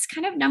that's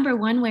kind of number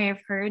one where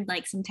I've heard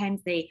like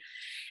sometimes they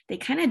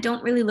kind of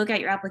don't really look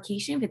at your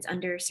application if it's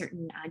under a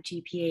certain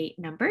GPA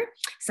number.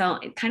 So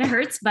it kind of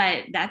hurts,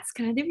 but that's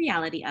kind of the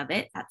reality of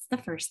it. That's the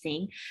first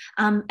thing.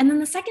 And then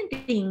the second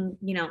thing,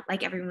 you know,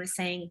 like everyone was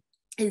saying,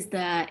 is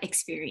the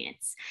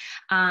experience.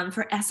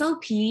 For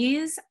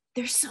SLPs,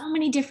 there's so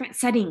many different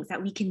settings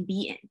that we can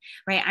be in,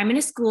 right? I'm in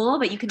a school,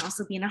 but you can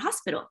also be in a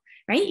hospital,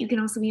 right? You can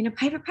also be in a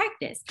private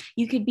practice.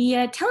 You could be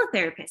a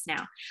teletherapist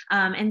now.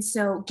 And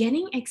so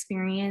getting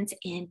experience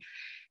in,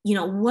 you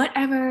know,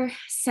 whatever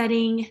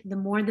setting, the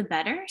more the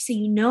better. So,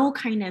 you know,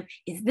 kind of,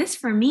 is this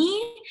for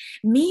me?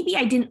 Maybe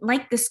I didn't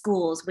like the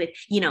schools with,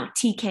 you know,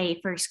 TK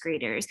first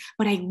graders,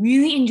 but I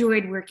really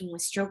enjoyed working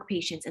with stroke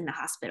patients in the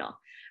hospital,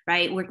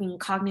 right? Working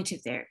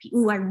cognitive therapy.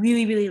 Ooh, I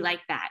really, really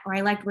like that. Or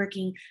I like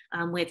working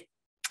with,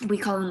 we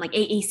call them like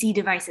AAC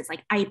devices,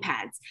 like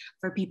iPads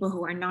for people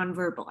who are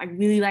nonverbal. I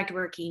really liked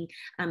working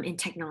in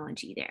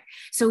technology there.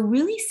 So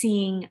really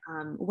seeing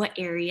what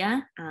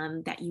area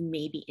that you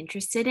may be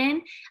interested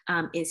in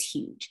is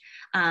huge.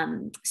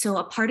 So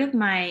a part of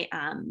my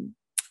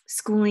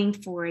schooling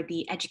for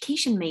the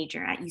education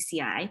major at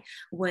UCI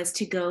was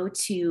to go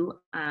to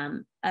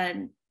a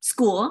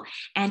school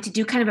and to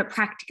do kind of a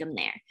practicum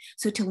there.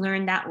 So to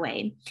learn that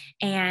way.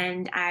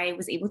 And I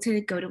was able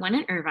to go to one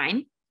in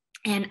Irvine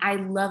and I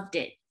loved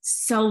it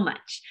so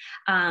much.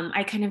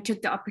 I kind of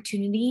took the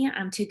opportunity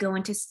to go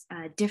into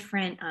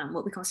different,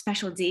 what we call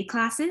special day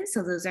classes.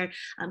 So those are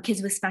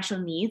kids with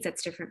special needs.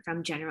 That's different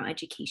from general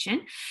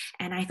education.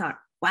 And I thought,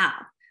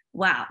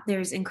 wow,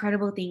 there's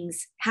incredible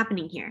things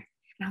happening here.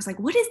 And I was like,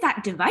 what is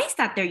that device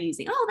that they're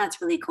using? Oh,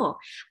 that's really cool.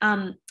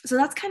 So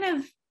that's kind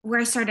of where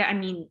I started, I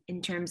mean,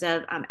 in terms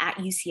of at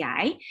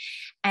UCI.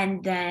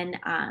 And then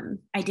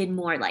I did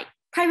more like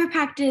private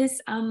practice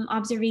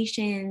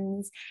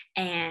observations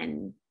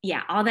and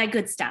yeah, all that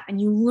good stuff.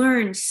 And you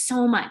learn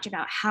so much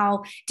about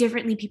how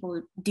differently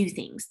people do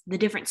things, the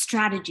different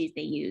strategies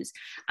they use,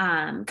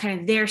 kind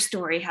of their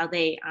story, how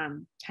they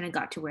kind of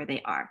got to where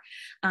they are.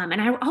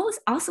 And I always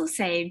also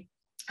say,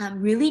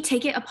 really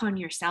take it upon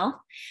yourself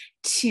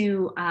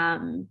to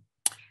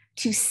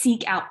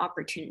seek out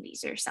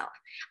opportunities yourself.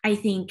 I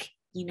think,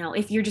 you know,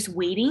 if you're just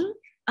waiting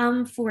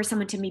for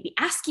someone to maybe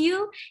ask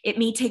you, it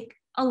may take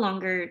a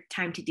longer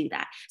time to do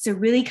that. So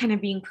really kind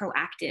of being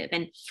proactive.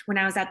 And when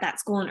I was at that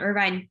school in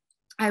Irvine,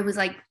 I was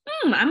like,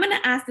 I'm going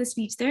to ask the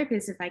speech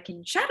therapist if I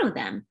can shadow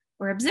them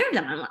or observe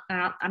them.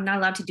 I'm not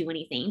allowed to do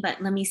anything,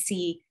 but let me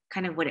see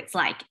kind of what it's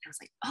like. And I was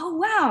like, oh,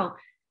 wow,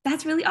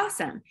 that's really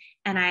awesome.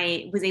 And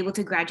I was able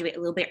to graduate a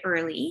little bit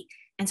early.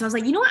 And so I was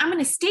like, you know what, I'm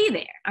going to stay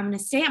there. I'm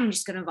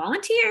just going to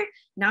volunteer,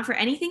 not for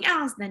anything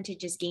else than to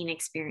just gain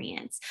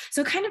experience.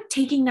 So kind of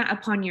taking that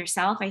upon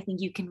yourself, I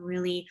think you can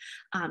really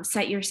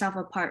set yourself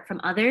apart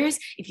from others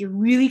if you're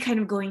really kind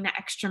of going the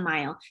extra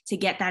mile to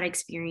get that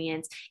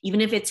experience, even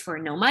if it's for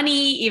no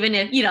money, even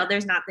if, you know,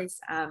 there's not this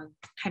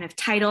kind of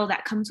title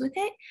that comes with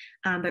it,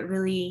 but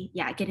really,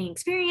 yeah, getting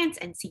experience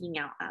and seeking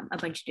out a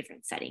bunch of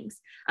different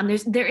settings.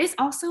 There is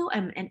also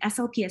an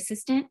SLP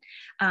assistant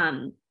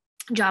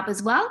job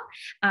as well.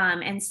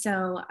 And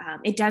so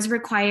it does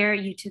require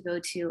you to go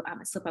to a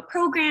SLPA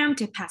program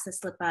to pass a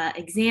SLPA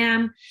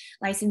exam,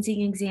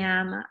 licensing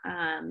exam,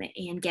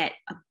 and get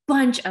a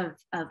bunch of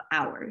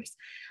hours.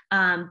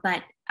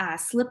 But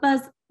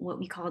SLPAs, what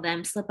we call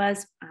them,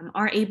 SLPAs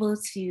are able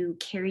to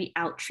carry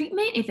out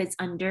treatment if it's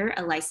under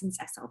a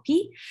licensed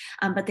SLP,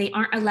 but they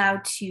aren't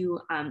allowed to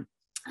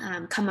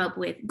come up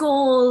with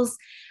goals.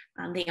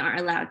 They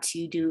aren't allowed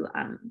to do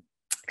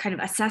kind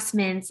of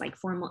assessments, like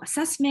formal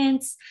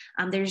assessments.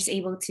 They're just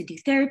able to do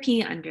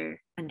therapy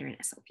under an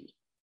SLP.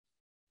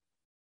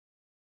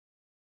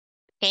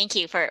 Thank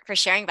you for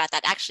sharing about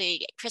that.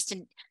 Actually,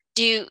 Kristin,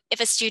 if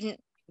a student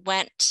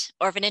went,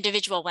 or if an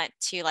individual went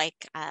to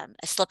like a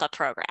SLPA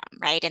program,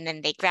 right? And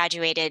then they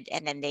graduated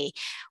and then they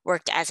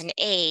worked as an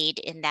aide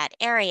in that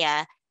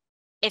area,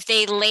 if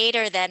they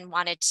later then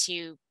wanted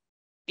to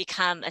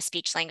become a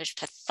speech language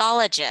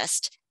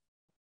pathologist,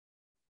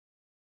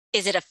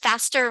 is it a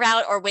faster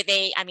route, or would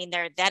they, I mean,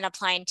 they're then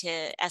applying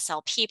to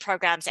SLP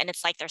programs and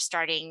it's like they're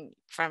starting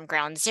from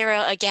ground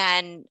zero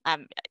again?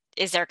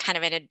 Is there kind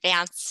of an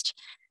advanced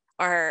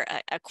or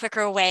a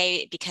quicker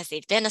way because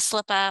they've been a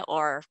SLPA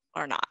or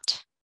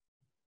not?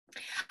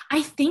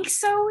 I think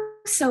so.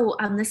 So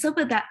the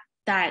SLPA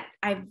that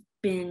I've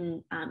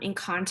been in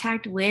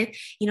contact with,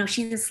 you know,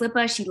 she's a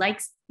SLPA, she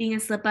likes being a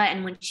SLPA,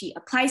 and when she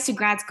applies to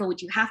grad school,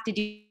 which you have to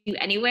do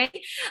anyway,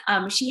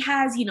 she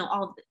has, you know,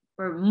 all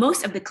for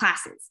most of the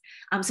classes.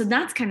 So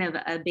that's kind of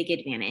a big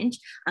advantage.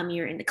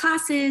 You're in the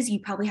classes, you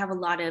probably have a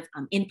lot of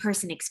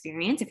in-person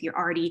experience if you're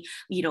already,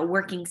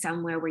 working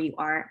somewhere where you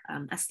are a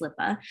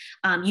SLPA.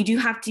 You do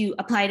have to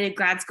apply to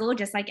grad school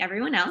just like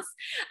everyone else.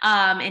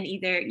 And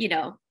either,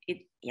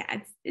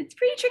 it's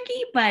pretty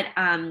tricky, but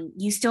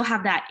you still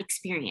have that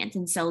experience.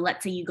 And so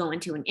let's say you go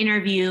into an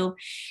interview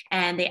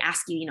and they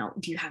ask you,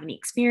 do you have any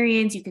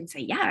experience? You can say,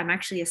 yeah, I'm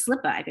actually a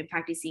SLPA. I've been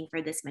practicing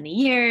for this many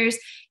years.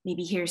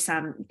 Maybe here's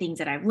some things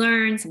that I've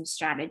learned, some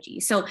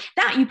strategies. So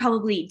that you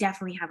probably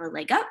definitely have a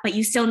leg up, but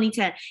you still need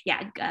to,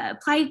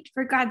 apply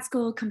for grad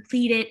school,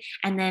 complete it.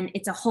 And then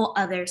it's a whole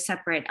other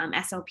separate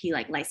SLP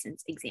like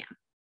license exam.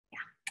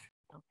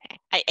 Yeah.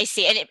 Okay, I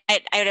see. And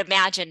I would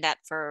imagine that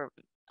for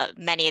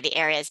many of the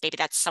areas, maybe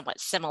that's somewhat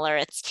similar.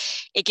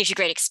 It gives you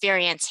great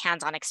experience,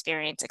 hands-on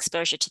experience,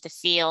 exposure to the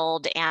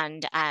field,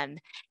 and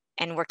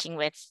working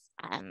with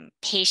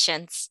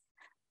patients.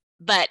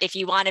 But if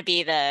you want to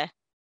be the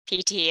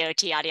PT,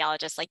 OT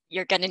audiologist, like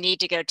you're going to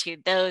need to go to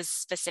those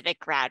specific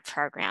grad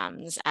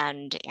programs,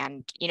 and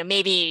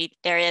maybe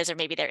there is or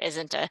maybe there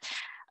isn't a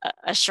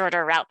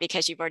shorter route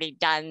because you've already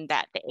done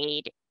the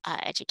aid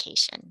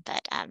education.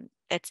 But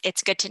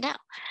it's good to know.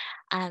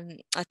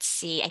 Let's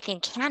see, I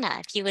think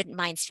Hannah, if you wouldn't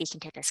mind speaking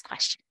to this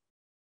question.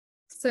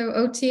 So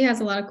OT has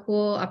a lot of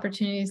cool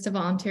opportunities to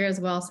volunteer as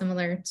well,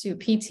 similar to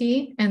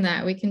PT, and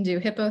that we can do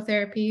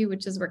hippotherapy,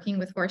 which is working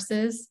with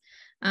horses.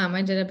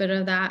 I did a bit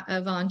of that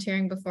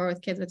volunteering before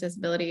with kids with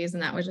disabilities,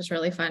 and that was just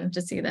really fun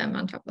to see them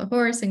on top of the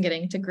horse and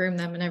getting to groom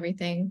them and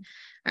everything.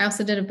 I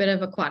also did a bit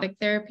of aquatic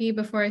therapy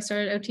before I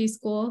started OT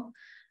school.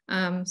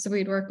 So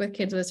we'd work with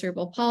kids with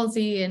cerebral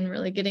palsy and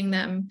really getting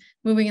them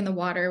moving in the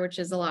water, which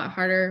is a lot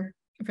harder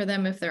for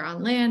them if they're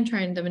on land,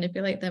 trying to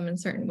manipulate them in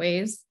certain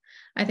ways.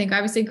 I think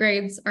obviously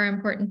grades are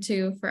important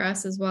too for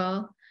us as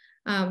well.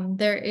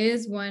 There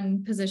is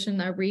one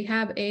position, a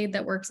rehab aide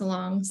that works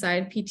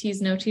alongside PTs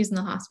and OTs in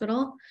the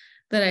hospital,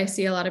 that I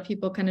see a lot of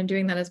people kind of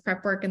doing that as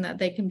prep work, and that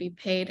they can be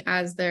paid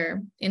as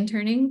they're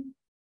interning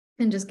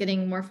and just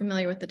getting more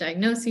familiar with the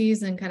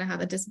diagnoses and kind of how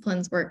the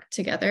disciplines work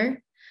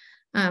together.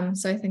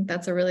 So I think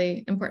that's a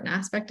really important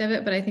aspect of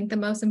it. But I think the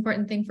most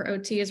important thing for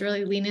OT is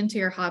really lean into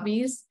your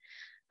hobbies.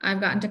 I've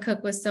gotten to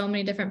cook with so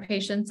many different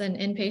patients and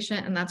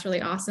inpatient, and that's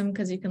really awesome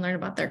because you can learn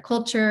about their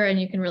culture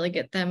and you can really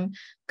get them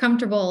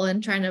comfortable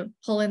and trying to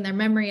pull in their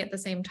memory at the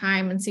same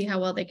time and see how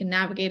well they can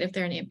navigate if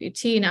they're an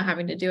amputee, not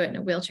having to do it in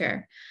a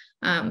wheelchair.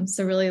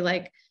 So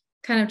really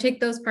kind of take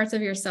those parts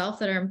of yourself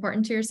that are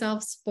important to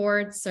yourself,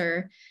 sports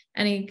or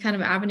any kind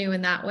of avenue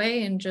in that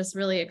way, and just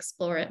really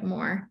explore it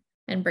more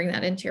and bring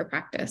that into your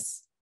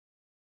practice.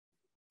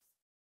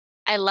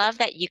 I love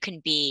that you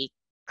can be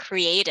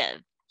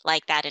creative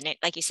like that, and it,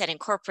 like you said,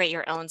 incorporate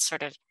your own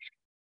sort of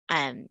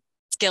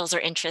skills or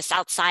interests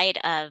outside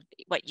of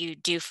what you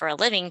do for a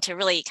living to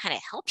really kind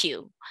of help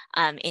you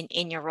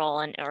in your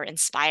role or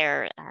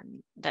inspire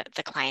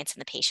the clients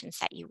and the patients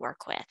that you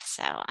work with.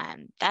 So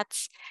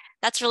that's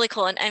really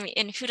cool. And I mean,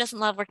 and who doesn't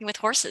love working with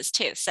horses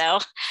too? So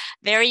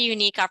very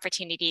unique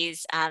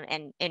opportunities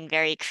and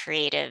very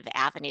creative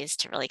avenues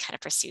to really kind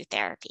of pursue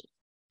therapy.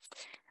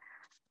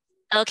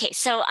 Okay,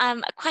 so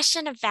a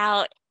question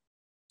about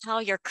how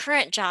your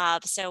current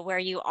job, so where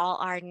you all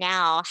are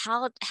now,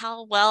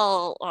 how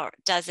well or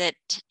does it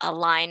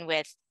align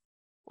with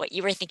what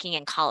you were thinking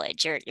in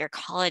college, your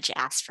college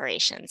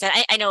aspirations? And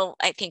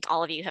I think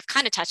all of you have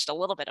kind of touched a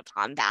little bit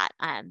upon that,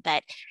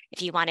 but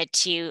if you wanted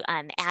to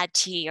add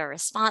to your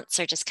response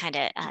or just kind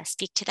of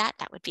speak to that,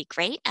 that would be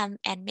great. And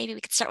maybe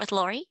we could start with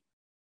Lori.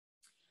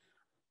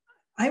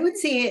 I would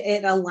say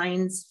it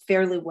aligns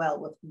fairly well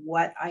with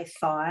what I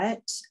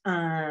thought.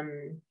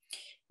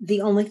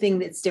 The only thing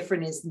that's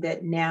different is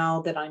that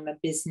now that I'm a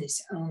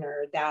business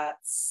owner,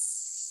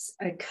 that's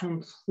a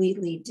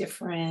completely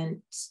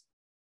different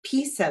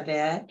piece of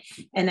it.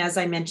 And as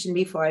I mentioned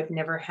before, I've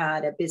never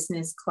had a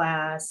business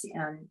class,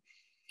 and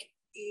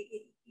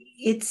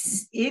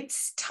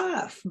it's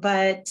tough,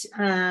 but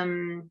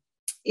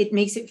it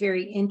makes it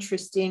very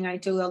interesting. I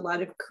do a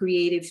lot of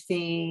creative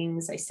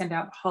things. I send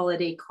out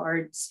holiday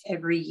cards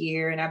every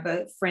year, and I have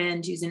a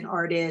friend who's an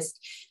artist.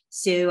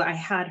 So I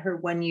had her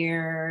one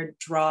year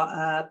draw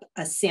up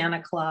a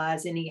Santa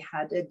Claus, and he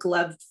had a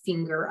gloved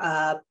finger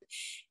up.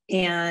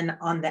 And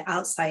on the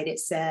outside, it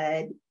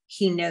said,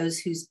 he knows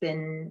who's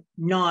been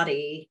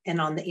naughty. And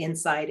on the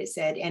inside, it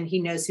said, and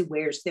he knows who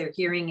wears their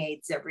hearing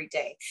aids every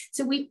day.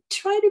 So we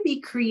try to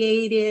be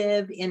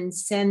creative and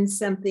send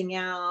something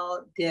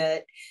out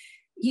that,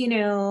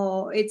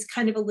 it's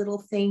kind of a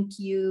little thank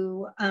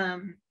you.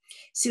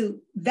 So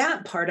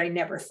that part I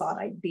never thought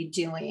I'd be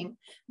doing,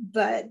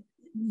 but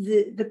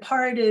the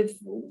part of,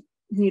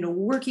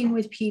 working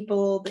with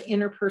people, the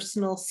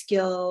interpersonal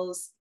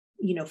skills,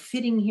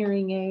 fitting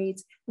hearing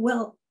aids.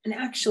 Well, and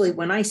actually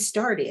when I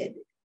started,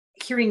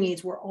 hearing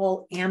aids were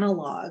all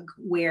analog,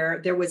 where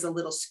there was a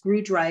little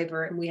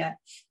screwdriver and we had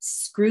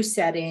screw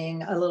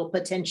setting, a little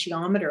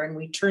potentiometer, and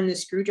we turned the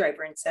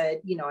screwdriver and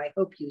said, I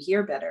hope you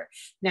hear better.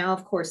 Now,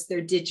 of course,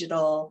 they're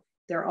digital,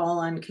 they're all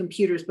on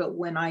computers. But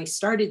when I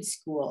started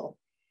school,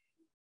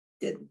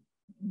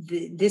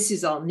 this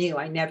is all new.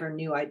 I never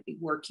knew I'd be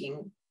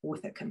working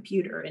with a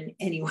computer in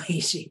any way,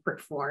 shape, or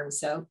form.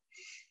 So,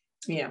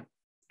 yeah,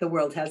 the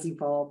world has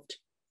evolved.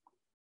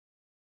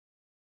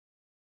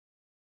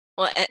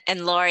 Well,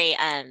 and Lori,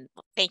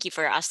 thank you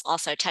for us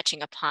also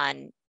touching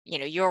upon,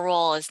 your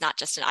role as not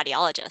just an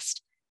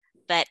audiologist,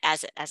 but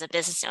as a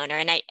business owner.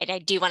 And I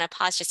do want to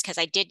pause just because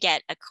I did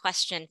get a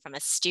question from a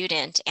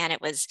student, and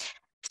it was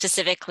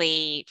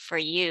specifically for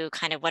you,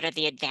 kind of what are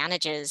the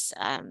advantages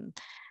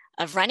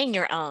of running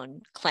your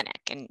own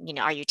clinic? And,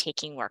 are you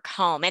taking work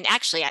home? And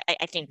actually,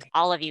 I think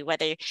all of you,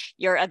 whether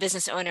you're a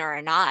business owner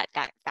or not,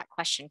 that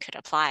question could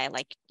apply.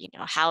 Like,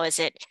 how is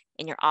it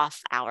in your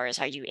off hours?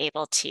 Are you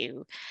able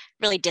to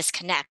really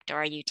disconnect, or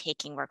are you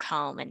taking work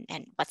home?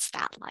 And what's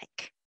that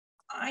like?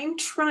 I'm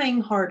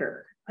trying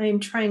harder.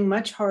 I'm trying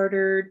much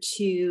harder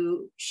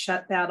to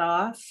shut that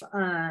off.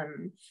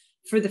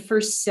 For the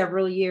first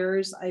several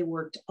years, I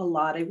worked a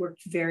lot. I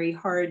worked very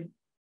hard.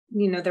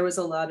 There was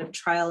a lot of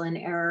trial and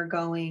error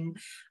going.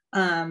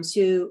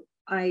 So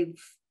I've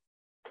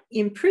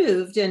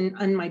improved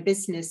on my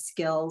business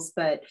skills,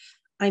 but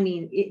I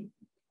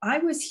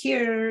was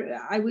here,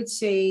 I would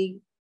say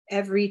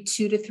every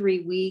 2 to 3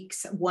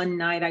 weeks. One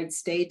night I'd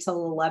stay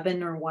till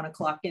 11 or 1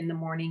 o'clock in the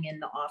morning in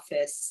the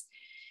office.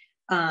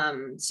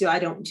 So I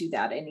don't do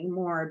that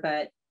anymore,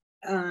 but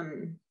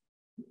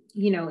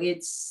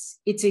it's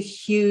a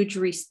huge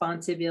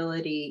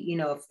responsibility.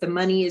 If the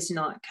money is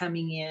not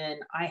coming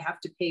in, I have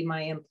to pay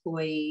my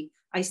employee.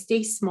 I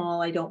stay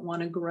small. I don't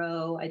want to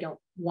grow. I don't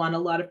want a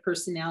lot of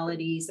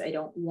personalities. I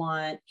don't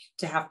want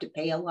to have to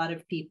pay a lot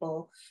of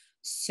people.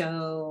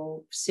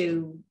 So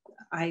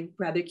I'd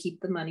rather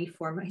keep the money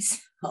for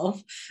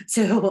myself.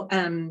 So,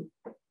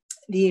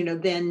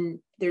 then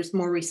there's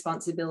more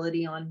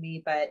responsibility on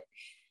me, but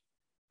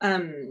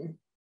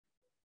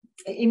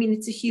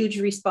it's a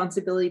huge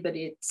responsibility, but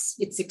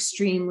it's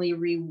extremely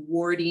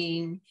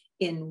rewarding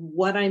in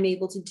what I'm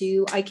able to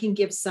do. I can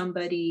give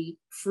somebody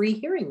free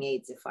hearing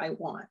aids if I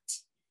want.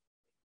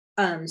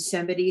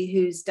 Somebody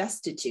who's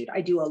destitute.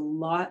 I do a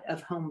lot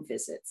of home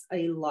visits,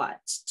 a lot,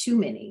 too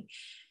many.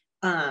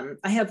 I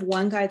have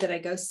one guy that I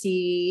go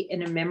see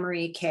in a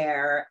memory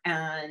care,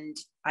 and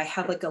I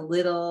have like a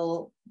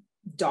little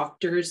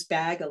doctor's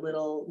bag, a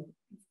little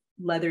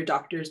leather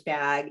doctor's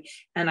bag,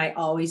 and I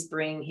always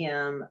bring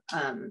him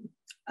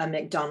a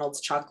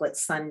McDonald's chocolate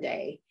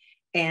sundae,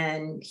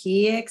 and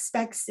he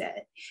expects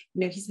it.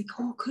 He's like,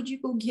 "Oh, could you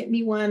go get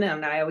me one?"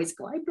 And I always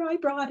go, I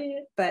brought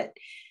it, but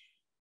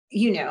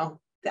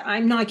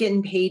I'm not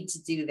getting paid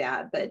to do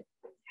that, but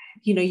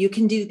you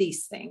can do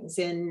these things,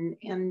 and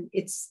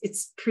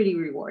it's pretty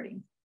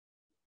rewarding.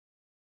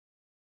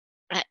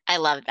 I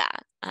love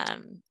that.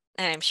 And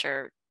I'm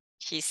sure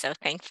he's so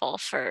thankful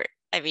for,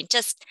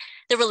 just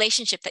the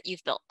relationship that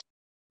you've built.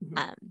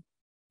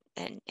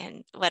 Mm-hmm.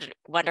 And what a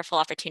wonderful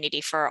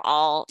opportunity for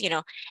all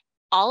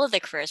of the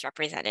careers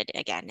represented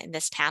again in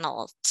this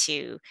panel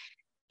to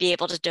be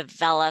able to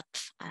develop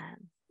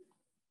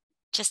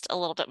just a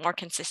little bit more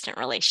consistent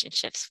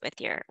relationships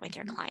with your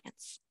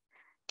clients.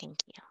 Thank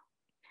you.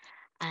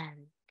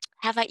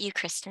 How about you,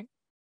 Kristin?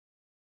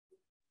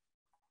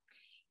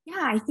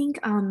 Yeah, I think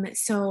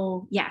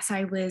so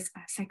I was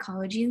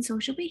psychology and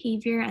social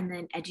behavior, and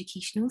then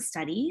educational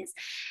studies.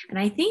 And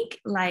I think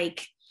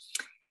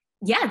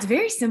it's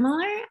very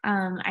similar.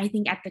 I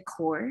think at the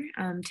core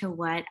to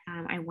what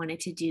I wanted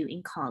to do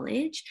in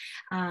college.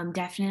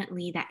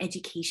 Definitely that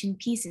education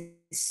piece is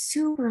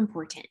super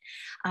important.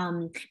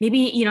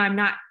 Maybe, I'm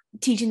not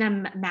teaching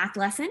them math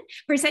lesson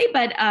per se,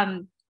 but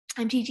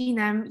I'm teaching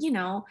them,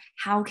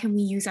 how can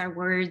we use our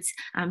words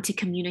to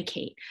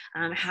communicate?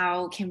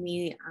 How can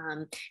we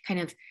kind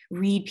of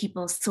read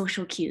people's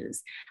social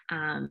cues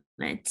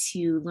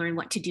to learn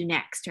what to do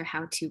next, or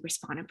how to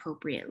respond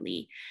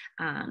appropriately?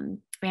 I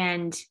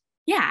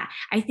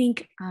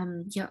think,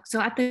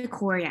 so at the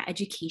core,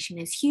 education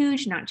is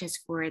huge, not just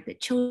for the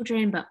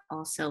children, but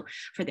also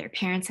for their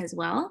parents as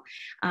well.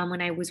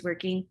 When I was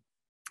working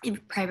in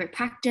private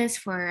practice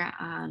for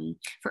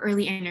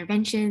early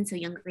intervention, so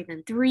younger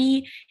than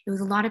 3, it was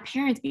a lot of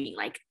parents being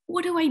like,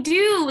 what do I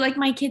do? Like,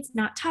 my kid's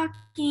not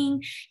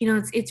talking.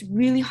 It's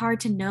really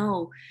hard to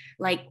know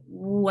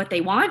what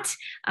they want,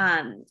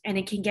 and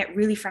it can get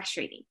really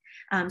frustrating.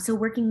 So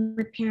working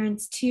with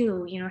parents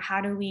too,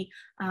 how do we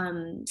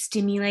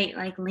stimulate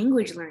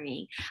language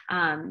learning,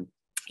 and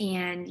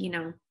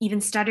even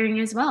stuttering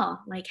as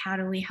well? How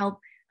do we help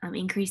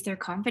increase their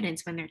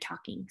confidence when they're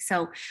talking?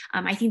 So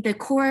I think the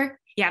core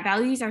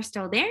values are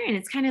still there, and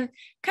it's kind of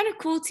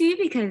cool too,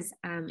 because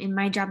in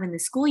my job in the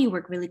school, you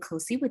work really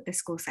closely with the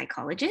school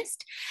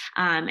psychologist,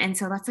 and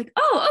so that's okay,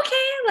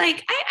 I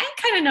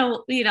kind of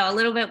know a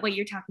little bit what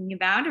you're talking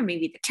about, or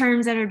maybe the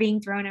terms that are being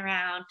thrown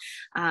around,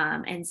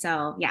 and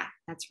so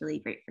that's really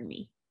great for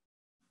me.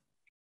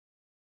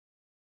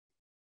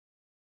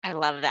 I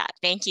love that.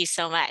 Thank you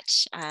so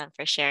much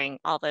for sharing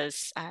all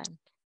those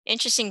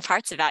interesting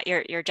parts about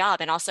your job,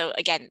 and also,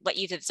 again, what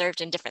you've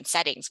observed in different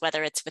settings,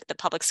 whether it's with the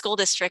public school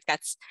district,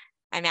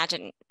 I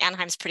imagine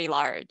Anaheim's pretty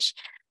large,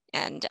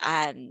 and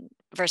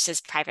versus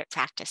private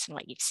practice and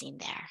what you've seen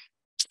there.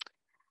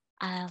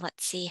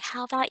 Let's see,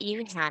 how about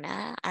you,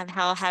 Hannah?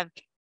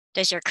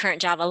 Does your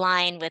current job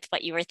align with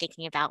what you were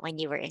thinking about when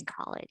you were in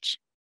college?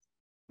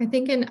 I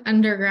think in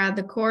undergrad,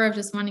 the core of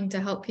just wanting to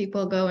help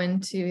people go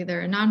into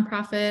either a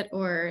nonprofit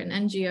or an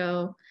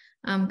NGO,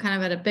 kind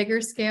of at a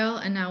bigger scale,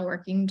 and now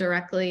working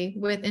directly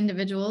with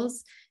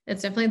individuals.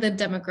 It's definitely the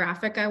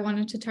demographic I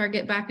wanted to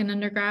target back in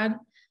undergrad,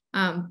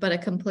 but a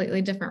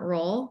completely different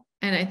role.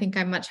 And I think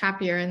I'm much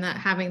happier in that,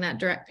 having that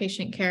direct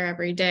patient care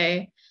every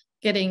day,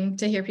 getting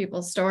to hear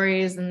people's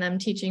stories and them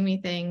teaching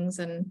me things.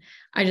 And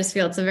I just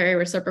feel it's a very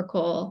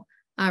reciprocal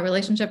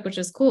relationship, which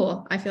is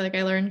cool. I feel like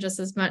I learn just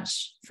as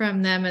much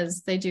from them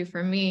as they do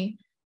from me.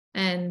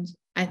 And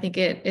I think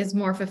it is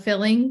more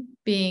fulfilling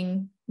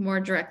being more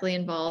directly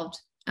involved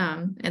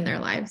in their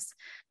lives.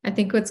 I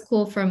think what's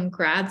cool from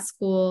grad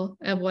school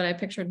of what I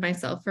pictured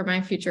myself for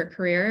my future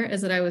career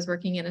is that I was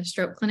working in a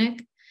stroke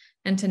clinic,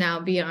 and to now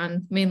be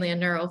on mainly a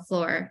neuro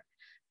floor.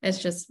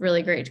 It's just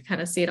really great to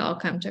kind of see it all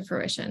come to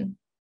fruition.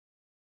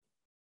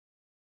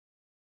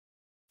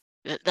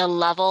 The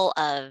level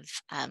of,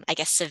 I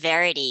guess,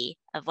 severity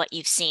of what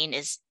you've seen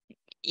is,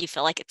 you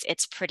feel like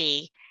it's a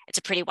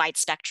pretty wide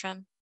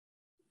spectrum.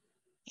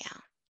 Yeah,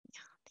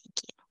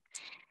 thank you.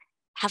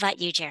 How about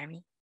you,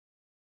 Jeremy?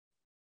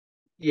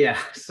 Yeah,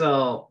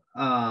 so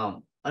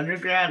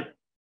undergrad,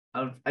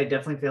 I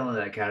definitely fell into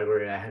that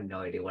category. I had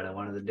no idea what I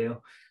wanted to do.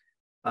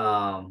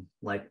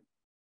 Like,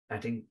 I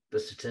think the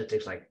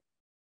statistics, like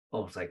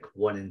almost like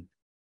 1 in,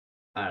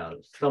 I don't know,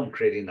 some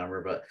crazy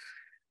number, but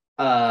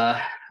I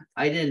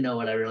didn't know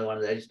what I really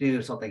wanted. I just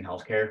knew something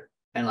healthcare.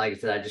 And like I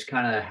said, I just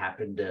kind of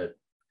happened to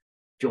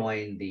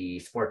join the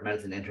sports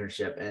medicine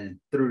internship. And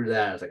through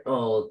that, I was like,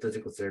 oh,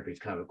 physical therapy is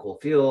kind of a cool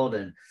field.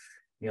 And,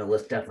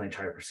 let's definitely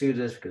try to pursue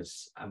this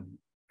because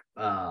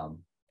I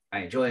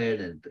enjoy it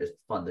and it's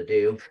fun to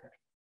do.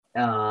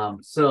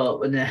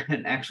 So, and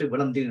then actually what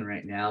I'm doing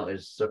right now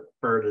is the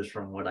furthest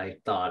from what I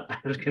thought I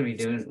was going to be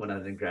doing when I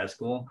was in grad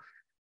school.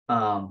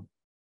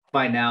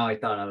 By now I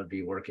thought I would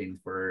be working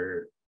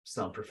for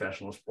some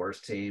professional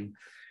sports team.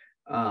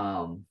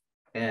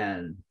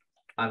 And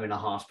I'm in a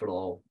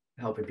hospital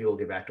helping people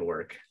get back to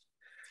work.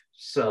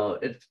 So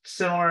it's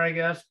similar, I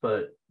guess,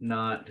 but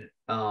not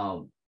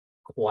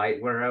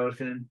quite where I was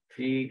going to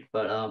be.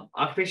 But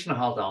occupational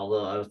health,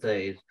 although I would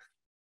say, is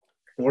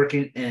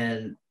working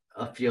in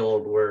a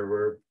field where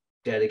we're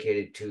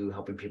dedicated to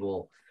helping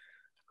people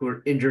who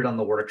are injured on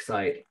the work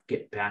site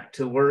get back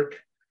to work.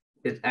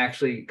 It's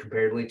actually,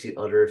 comparatively to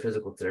other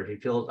physical therapy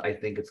fields, I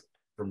think it's,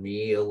 for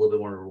me, a little bit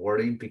more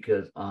rewarding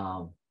because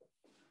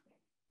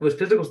with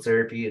physical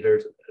therapy,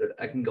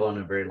 I can go on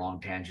a very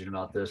long tangent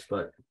about this,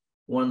 but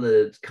one of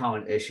the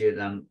common issues,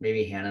 and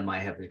maybe Hannah might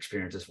have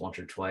experienced this once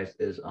or twice,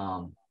 is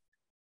a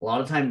lot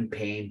of time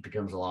pain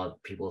becomes a lot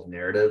of people's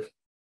narrative,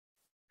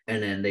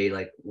 and then they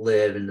like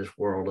live in this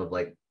world of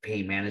like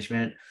pain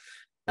management.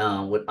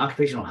 With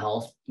occupational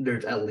health,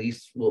 there's at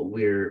least what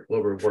we're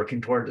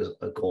working toward is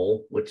a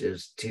goal, which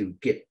is to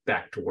get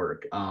back to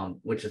work,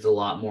 which is a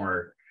lot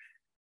more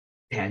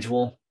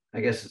tangible. I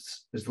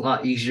guess it's a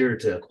lot easier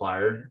to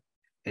acquire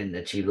and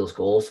achieve those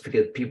goals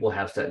because people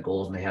have set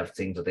goals and they have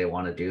things that they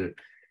want to do.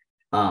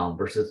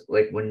 Versus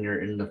like when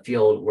you're in the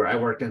field where I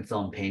worked in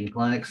some pain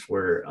clinics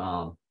where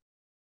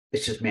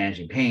it's just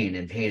managing pain,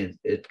 and pain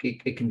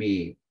it can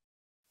be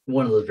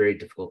one of those very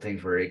difficult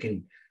things where it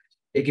can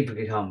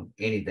become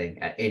anything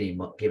at any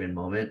given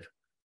moment,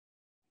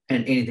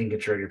 and anything can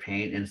trigger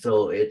pain. And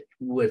so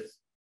with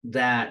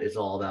that is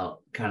all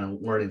about kind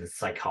of learning the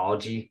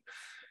psychology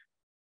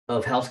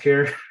of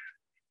healthcare.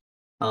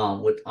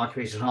 With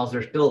occupational health,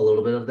 there's still a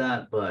little bit of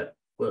that, but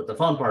the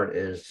fun part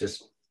is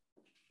just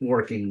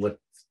working with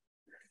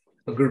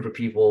a group of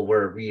people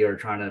where we are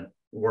trying to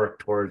work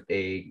towards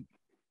a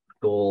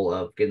goal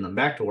of getting them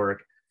back to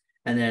work.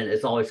 And then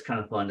it's always kind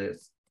of fun to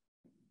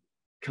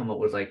come up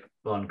with like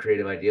fun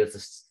creative ideas to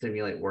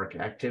stimulate work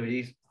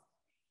activities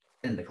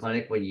in the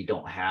clinic when you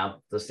don't have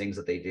those things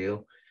that they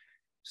do.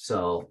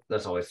 So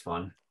that's always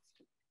fun.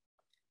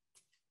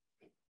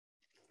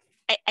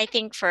 I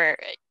think, for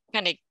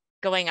kind of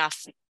going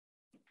off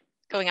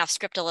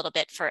script a little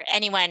bit, for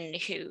anyone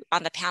who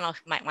on the panel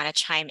who might want to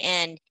chime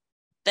in,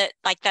 that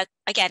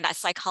again, that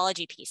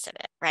psychology piece of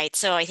it, right?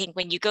 So I think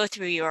when you go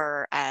through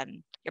your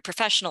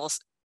professional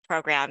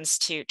programs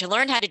to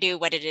learn how to do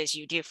what it is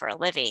you do for a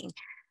living,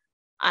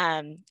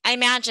 I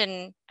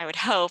would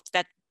hope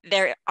that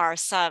there are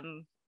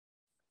some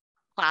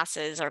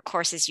classes or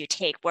courses you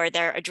take where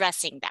they're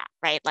addressing that,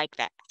 right? Like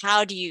that,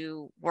 how do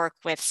you work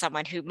with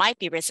someone who might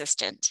be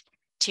resistant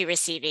to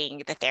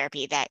receiving the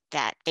therapy that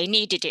they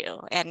need to do,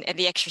 and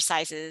the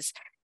exercises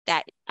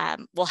that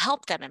will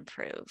help them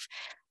improve.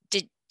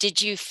 Did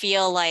you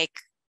feel like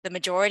the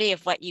majority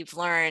of what you've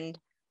learned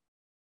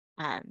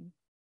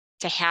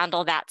to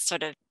handle that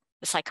sort of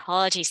the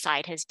psychology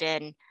side has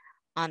been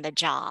on the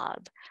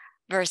job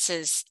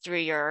versus through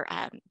your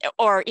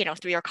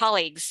through your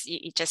colleagues,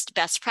 just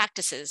best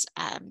practices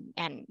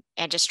and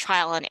just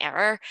trial and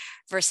error,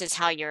 versus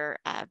how your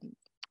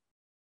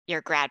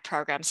grad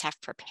programs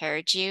have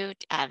prepared you?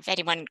 If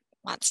anyone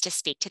wants to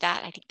speak to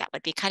that, I think that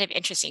would be kind of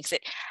interesting, because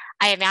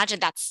I imagine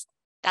that's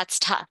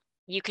tough.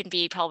 You can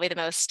be probably the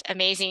most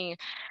amazing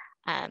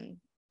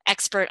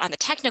expert on the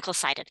technical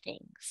side of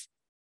things,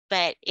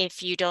 but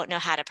if you don't know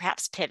how to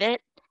perhaps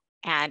pivot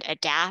and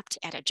adapt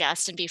and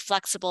adjust and be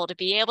flexible to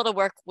be able to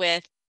work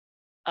with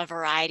a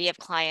variety of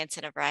clients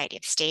in a variety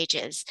of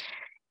stages,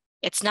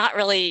 it's not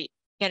really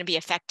going to be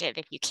effective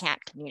if you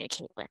can't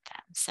communicate with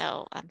them.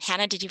 So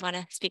Hannah, did you want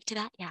to speak to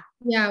that? Yeah.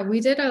 Yeah, we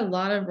did a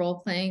lot of role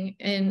playing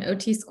in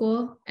OT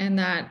school, and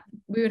that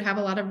we would have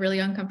a lot of really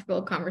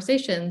uncomfortable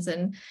conversations,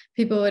 and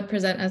people would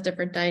present as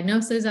different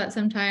diagnoses at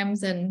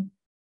sometimes, and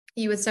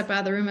you would step out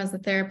of the room as the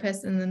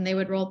therapist, and then they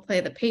would role play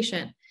the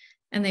patient,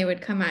 and they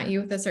would come at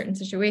you with a certain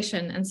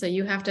situation. And so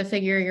you have to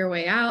figure your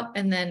way out.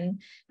 And then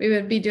we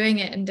would be doing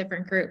it in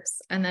different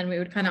groups. And then we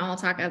would kind of all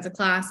talk as a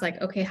class,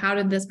 like, okay, how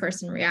did this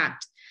person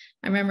react?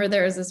 I remember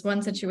there was this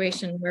one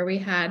situation where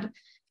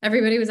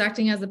everybody was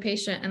acting as the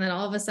patient. And then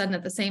all of a sudden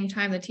at the same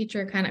time, the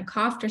teacher kind of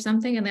coughed or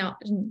something,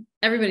 and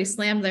everybody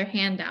slammed their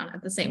hand down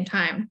at the same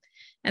time.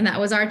 And that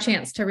was our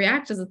chance to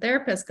react as a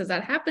therapist, because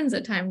that happens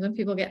at times when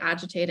people get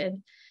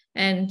agitated.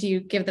 And do you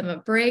give them a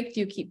break? Do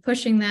you keep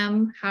pushing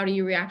them? How do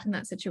you react in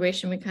that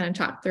situation? We kind of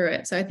talked through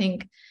it. So I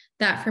think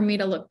that for me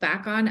to look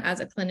back on as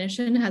a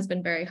clinician has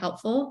been very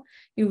helpful.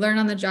 You learn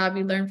on the job,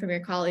 you learn from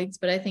your colleagues,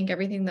 but I think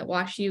everything that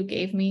WashU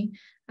gave me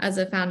as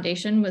a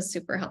foundation was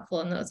super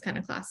helpful in those kind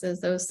of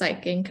classes, those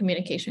psych and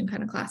communication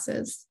kind of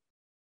classes.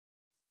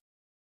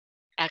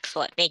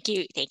 Excellent. Thank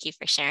you. Thank you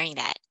for sharing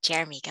that.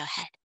 Jeremy, go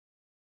ahead.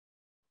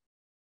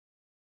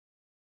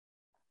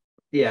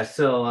 Yeah,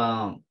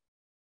 so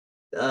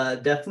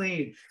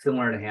definitely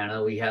similar to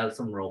Hannah, we have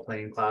some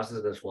role-playing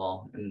classes as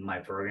well in my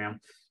program,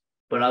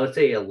 but I would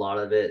say a lot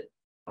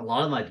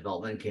of my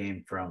development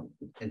came from,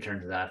 in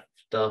terms of that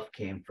stuff,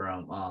 came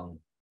from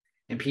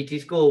in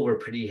PT school. We're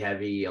pretty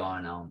heavy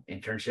on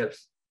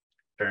internships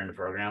during the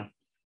program,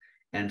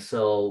 and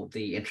so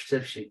the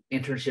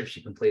internships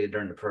you completed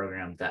during the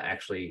program, that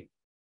actually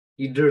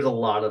there's a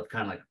lot of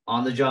kind of like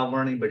on-the-job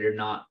learning, but you're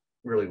not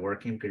really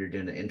working because you're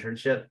doing the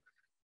internship.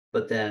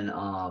 But then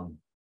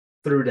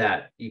through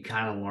that, you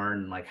kind of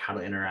learn like how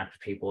to interact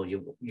with people.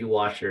 You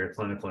watch your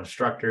clinical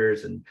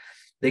instructors, and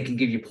they can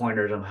give you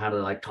pointers on how to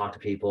like talk to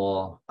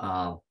people.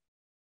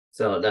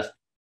 So that's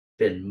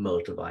been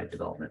most of my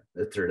development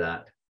through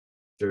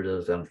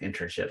those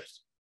internships.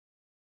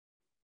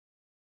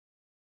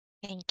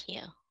 Thank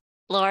you.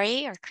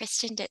 Lori or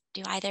Kristin,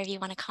 do either of you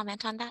want to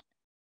comment on that?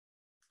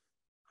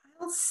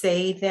 I'll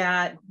say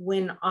that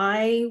when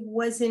I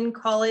was in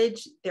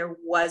college, there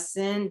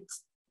wasn't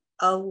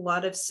a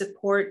lot of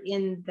support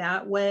in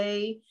that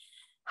way.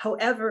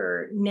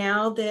 However,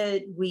 now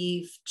that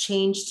we've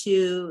changed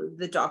to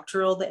the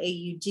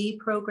AUD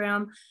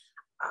program,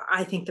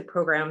 I think the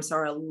programs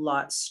are a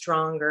lot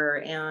stronger,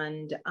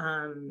 and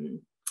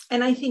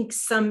I think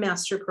some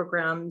master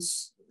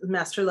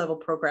level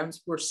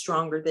programs were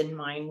stronger than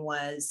mine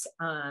was,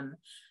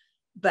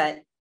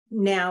 but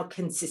now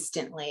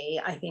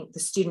consistently, I think the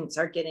students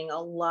are getting a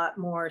lot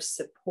more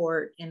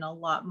support and a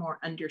lot more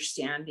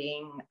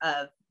understanding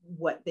of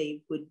what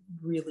they would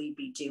really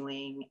be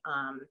doing,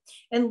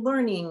 and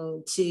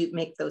learning to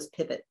make those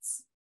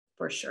pivots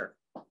for sure.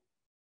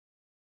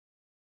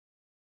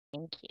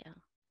 Thank you.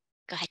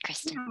 Go ahead,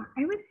 Kristin. Yeah,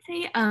 I would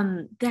say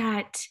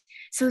that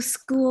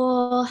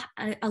school,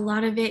 a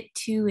lot of it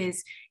too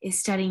is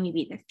studying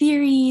maybe the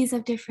theories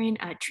of different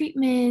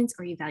treatments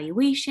or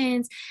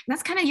evaluations. And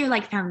that's kind of your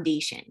like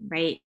foundation,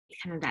 right?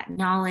 Kind of that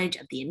knowledge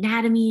of the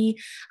anatomy,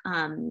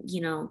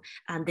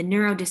 the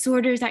neuro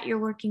disorders that you're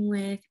working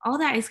with, all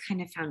that is kind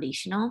of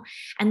foundational.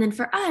 And then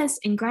for us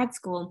in grad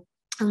school,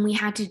 and we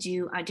had to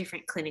do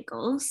different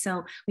clinicals.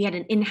 So we had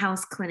an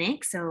in-house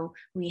clinic. So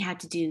we had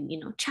to do,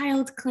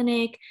 child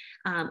clinic,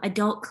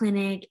 adult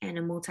clinic, and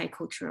a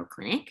multicultural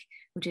clinic,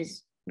 which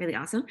is really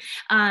awesome.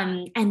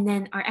 And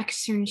then our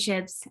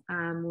externships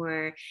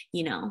were,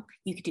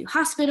 you could do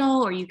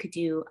hospital, or you could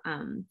do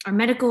or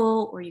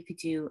medical, or you could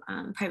do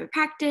private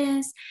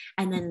practice,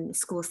 and then the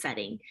school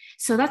setting.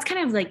 So that's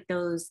kind of like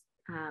those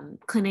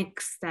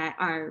clinics that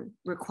are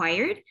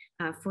required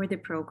for the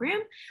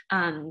program.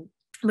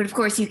 But of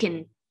course, you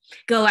can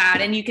go out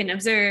and you can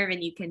observe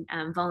and you can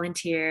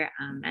volunteer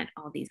at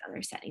all these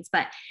other settings.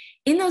 But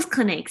in those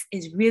clinics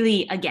is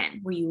really,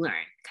 again, where you learn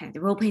kind of the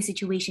role play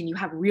situation. You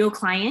have real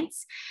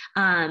clients.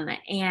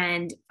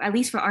 And at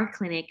least for our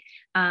clinic,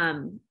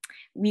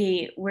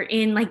 we were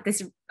in like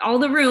this, all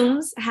the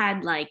rooms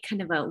had like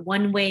kind of a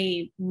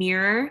one-way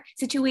mirror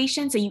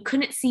situation. So you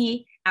couldn't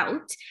see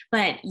out,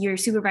 but your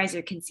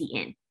supervisor can see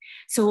in.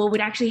 So what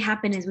would actually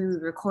happen is we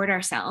would record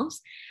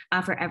ourselves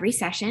for every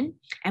session,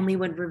 and we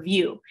would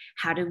review,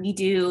 how do we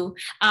do?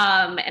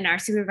 And our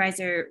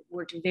supervisor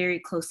worked very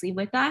closely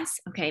with us.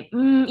 Okay,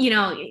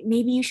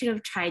 maybe you should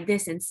have tried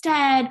this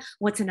instead.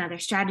 What's another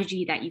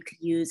strategy that you could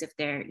use if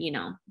their,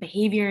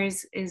 behavior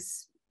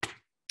is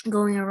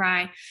going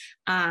awry?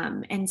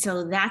 And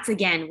so that's,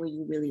 again, where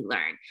you really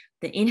learn.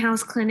 The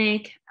in-house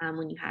clinic,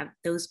 when you have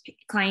those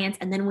clients,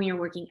 and then when you're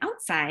working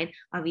outside,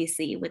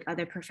 obviously with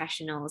other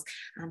professionals,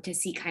 to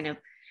see kind of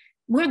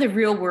more the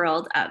real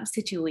world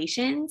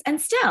situations.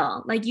 And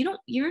still, like,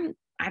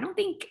 I don't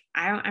think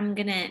I'm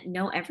gonna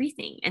know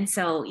everything. And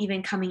so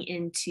even coming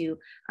into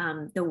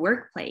the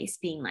workplace,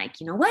 being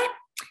like, you know what,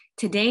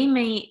 today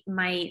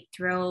might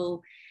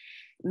throw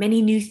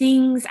many new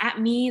things at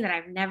me that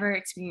I've never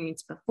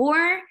experienced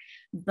before,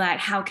 but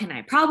how can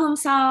I problem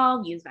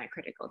solve, use my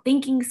critical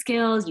thinking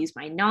skills, use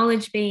my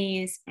knowledge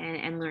base,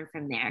 and learn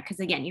from there?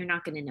 Because again, you're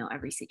not going to know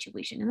every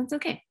situation, and that's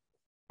okay.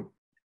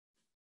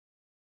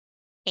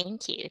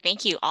 Thank you.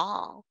 Thank you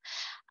all.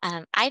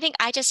 I think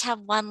I just have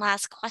one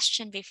last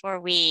question before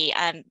we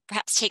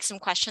perhaps take some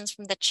questions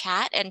from the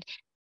chat. And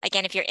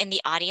again, if you're in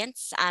the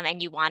audience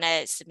and you want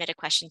to submit a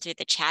question through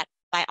the chat,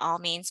 by all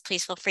means,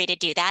 please feel free to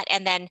do that.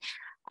 And then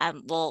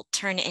we'll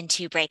turn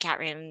into breakout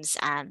rooms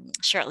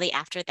shortly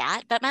after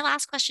that. But my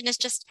last question is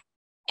just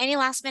any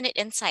last minute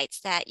insights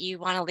that you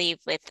want to leave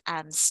with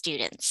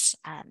students.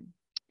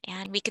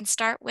 And we can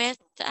start with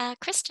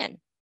Kristin.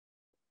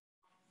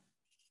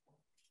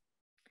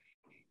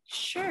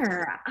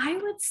 Sure. I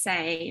would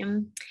say,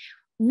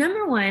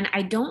 number one,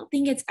 I don't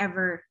think it's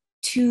ever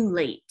too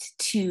late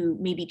to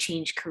maybe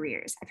change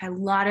careers. I've had a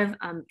lot of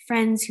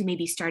friends who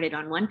maybe started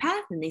on one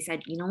path and they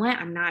said, you know what,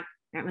 I'm not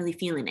really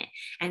feeling it.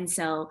 And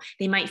so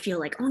they might feel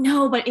like, oh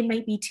no, but it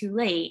might be too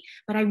late.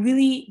 But I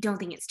really don't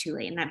think it's too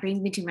late. And that brings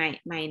me to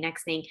my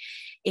next thing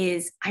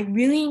is I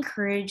really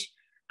encourage,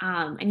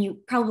 and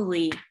you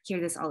probably hear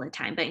this all the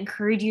time, but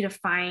encourage you to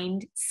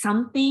find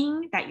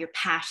something that you're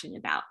passionate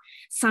about,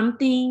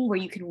 something where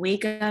you can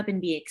wake up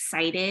and be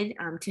excited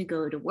to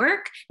go to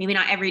work. Maybe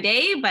not every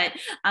day, but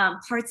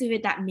parts of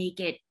it that make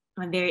it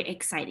very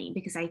exciting,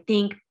 because I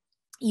think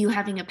you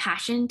having a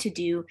passion to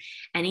do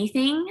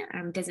anything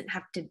doesn't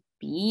have to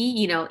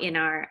be, in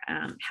our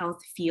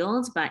health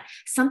field, but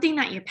something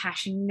that you're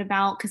passionate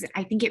about, because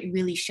I think it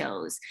really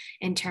shows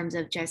in terms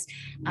of just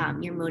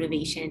your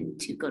motivation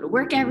to go to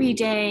work every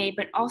day,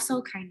 but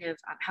also kind of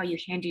how you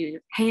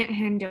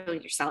handle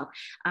yourself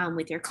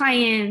with your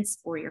clients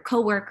or your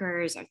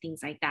coworkers or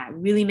things like that. It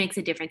really makes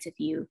a difference if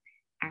you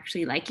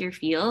actually like your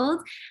field.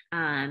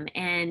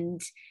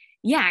 And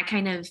yeah,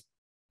 kind of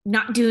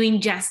not doing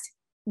just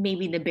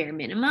maybe the bare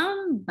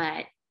minimum,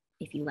 but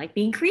if you like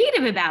being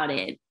creative about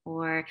it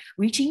or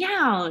reaching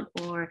out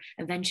or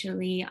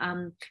eventually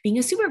being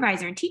a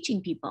supervisor and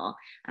teaching people,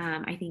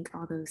 I think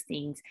all those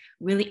things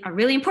are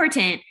really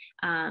important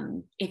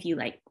if you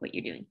like what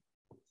you're doing.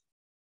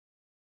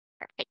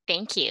 Perfect.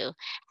 Thank you.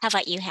 How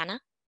about you, Hannah?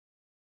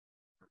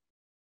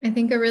 I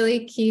think a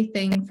really key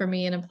thing for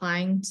me in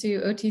applying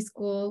to OT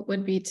school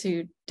would be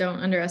to don't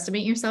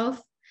underestimate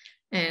yourself.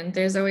 And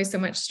there's always so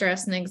much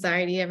stress and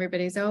anxiety.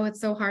 Everybody's, oh, it's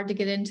so hard to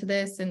get into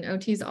this. And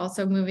OT is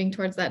also moving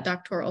towards that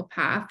doctoral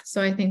path.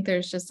 So I think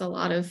there's just a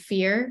lot of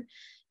fear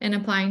in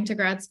applying to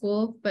grad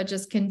school, but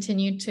just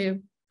continue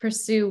to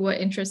pursue what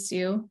interests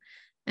you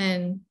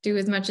and do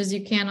as much as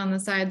you can on the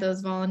side,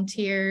 those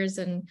volunteers,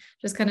 and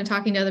just kind of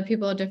talking to other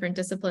people of different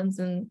disciplines,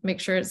 and make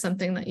sure it's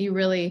something that you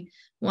really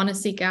want to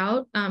seek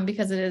out,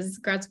 because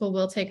grad school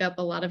will take up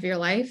a lot of your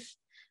life.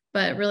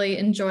 But really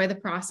enjoy the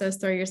process,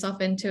 throw yourself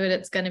into it.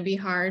 It's going to be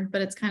hard,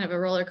 but it's kind of a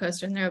roller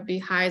coaster, and there will be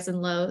highs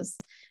and lows.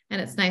 And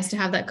it's nice to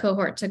have that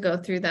cohort to go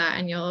through that.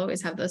 And you'll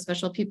always have those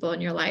special people in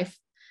your life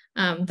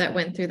that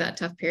went through that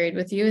tough period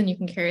with you, and you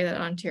can carry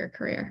that onto your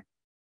career.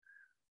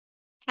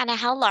 Hannah,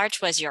 how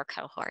large was your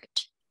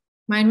cohort?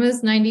 Mine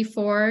was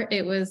 94.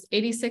 It was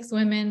 86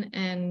 women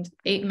and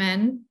 8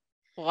 men.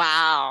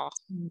 Wow.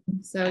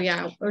 So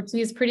yeah,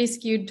 OT is pretty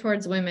skewed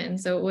towards women.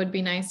 So it would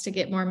be nice to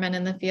get more men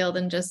in the field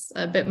and just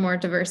a bit more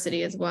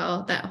diversity as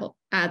well. That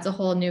adds a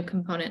whole new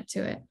component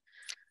to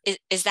it.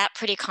 Is that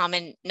pretty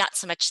common? Not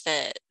so much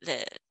the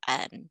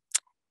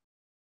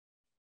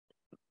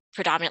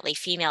predominantly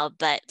female,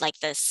 but like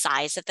the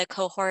size of the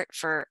cohort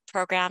for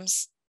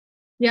programs?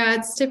 Yeah,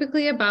 it's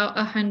typically about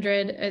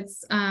 100.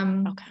 It's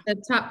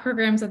the top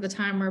programs at the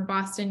time were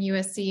Boston,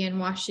 USC, and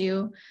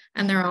WashU,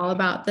 and they're all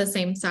about the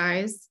same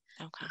size.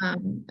 Okay.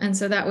 And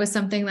so that was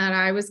something that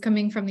I was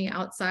coming from the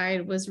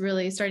outside, was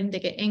really starting to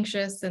get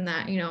anxious, and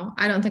that,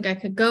 I don't think I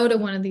could go to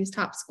one of these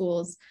top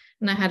schools.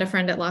 And I had a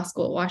friend at law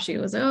school at WashU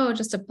who was like, oh,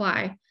 just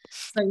apply.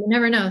 So you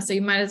never know. So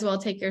you might as well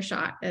take your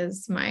shot,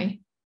 is my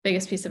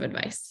biggest piece of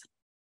advice.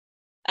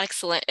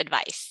 Excellent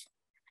advice.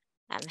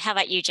 How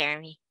about you,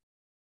 Jeremy?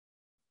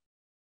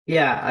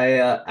 Yeah,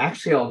 I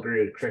actually all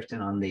agree with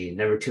Kristin on the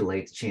never too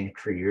late to change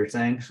career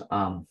things.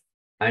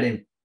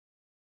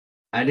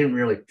 I didn't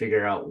really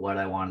figure out what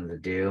I wanted to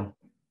do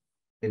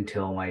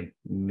until my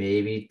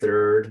maybe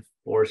 3rd,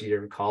 4th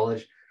year of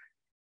college.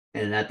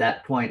 And at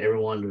that point,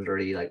 everyone was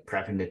already like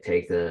prepping to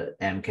take the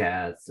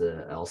MCATs,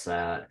 the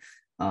LSAT,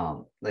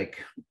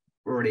 like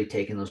already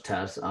taking those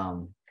tests.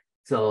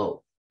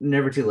 So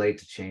never too late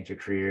to change your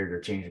career or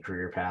change your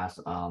career path.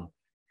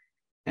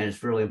 And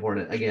it's really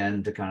important,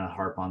 again, to kind of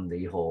harp on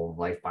the whole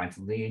like find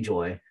something you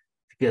enjoy,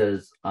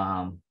 because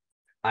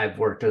I've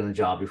worked in a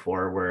job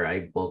before where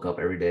I woke up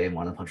every day and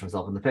wanted to punch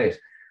myself in the face.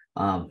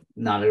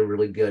 Not a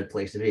really good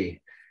place to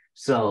be.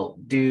 So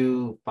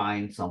do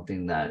find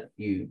something that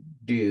you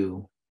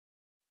do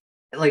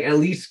like at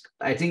least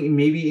I think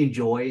maybe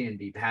enjoy and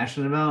be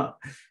passionate about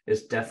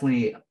is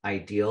definitely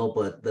ideal,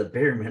 but the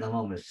bare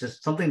minimum is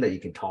just something that you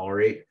can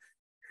tolerate.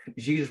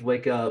 If you just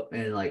wake up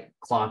and like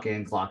clock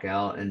in, clock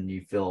out, and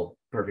you feel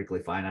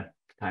perfectly fine at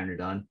the time you're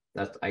done,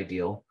 that's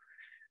ideal.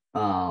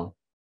 Um,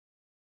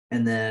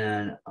 and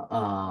then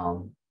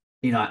and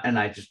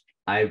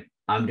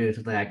I'm doing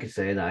something I could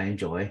say that I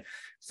enjoy,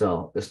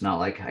 so it's not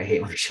like I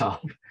hate my job.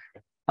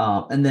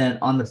 And then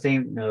on the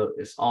same note,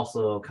 it's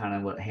also kind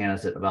of what Hannah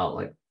said about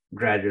like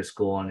graduate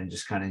school and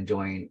just kind of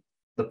enjoying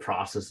the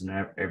process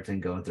and everything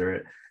going through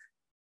it,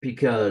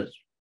 because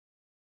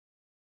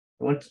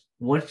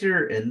once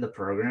you're in the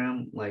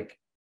program, like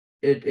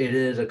it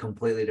is a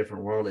completely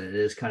different world, and it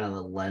is kind of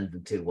the lens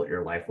into what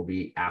your life will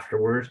be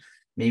afterwards.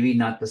 Maybe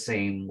not the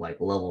same like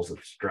levels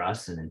of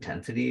stress and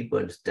intensity,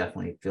 but it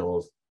definitely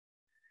feels,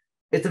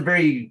 it's a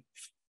very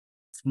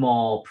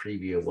small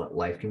preview of what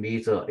life can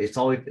be. So it's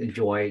always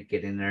enjoy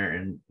getting there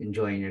and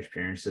enjoying your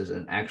experiences.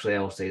 And actually, I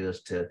will say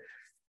this to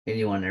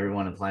anyone,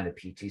 everyone applying to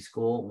PT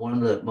school. One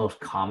of the most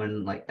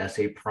common like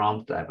essay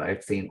prompts that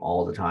I've seen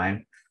all the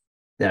time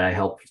that I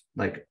helped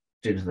like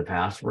students in the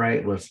past,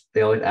 right, was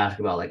they always ask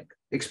about like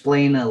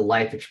explain a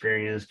life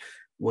experience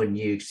when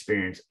you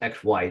experience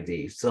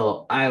XYZ.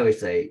 So I always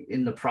say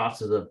in the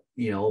process of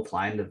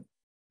applying to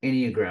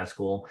any grad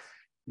school,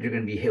 you're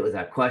going to be hit with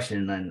that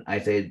question. And I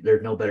say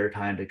there's no better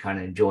time to kind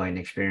of enjoy and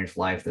experience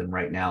life than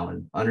right now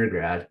in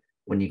undergrad,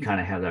 when you kind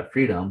of have that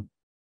freedom.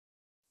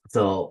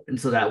 So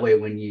that way,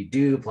 when you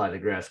do apply to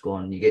grad school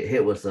and you get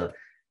hit with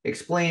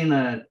explain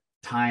a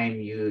time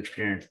you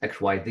experience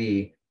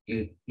XYZ,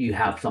 you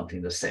have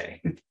something to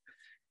say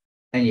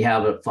and you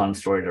have a fun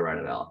story to write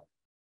about.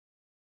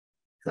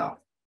 So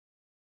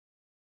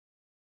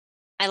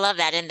I love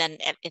that. And then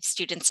if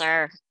students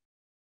are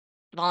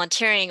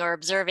volunteering or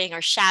observing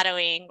or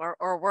shadowing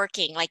or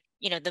working, like,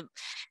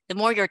 the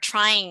more you're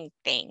trying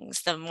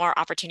things, the more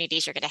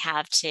opportunities you're going to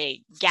have to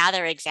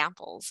gather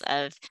examples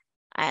of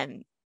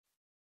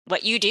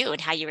what you do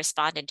and how you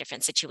respond in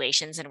different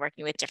situations and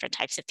working with different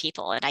types of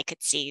people. And I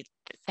could see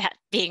that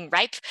being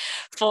ripe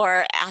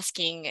for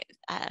asking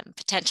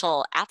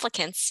potential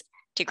applicants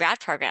to grad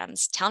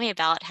programs, tell me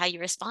about how you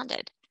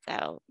responded.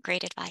 So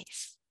great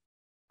advice.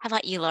 How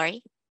about you,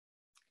 Lori?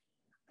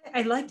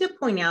 I'd like to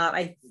point out,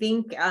 I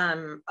think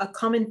a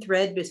common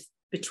thread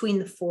between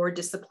the 4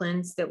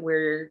 disciplines that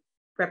we're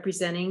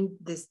representing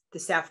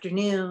this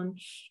afternoon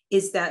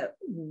is that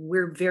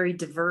we're very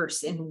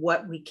diverse in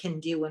what we can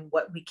do and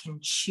what we can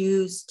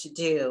choose to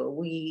do.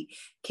 We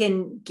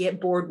can get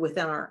bored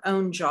within our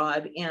own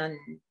job and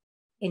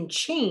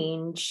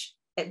change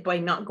by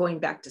not going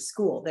back to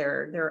school.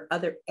 There are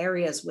other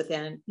areas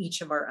within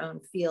each of our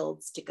own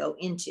fields to go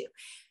into,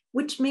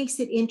 which makes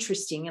it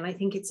interesting. And I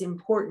think it's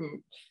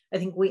important. I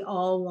think we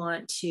all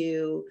want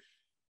to,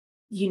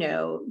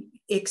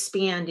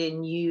 expand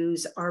and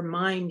use our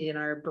mind and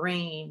our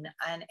brain.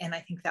 And I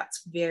think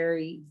that's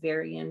very,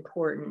 very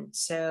important.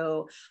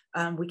 So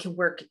we can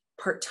work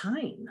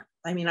part-time.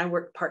 I mean, I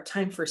worked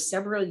part-time for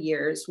several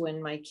years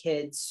when my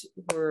kids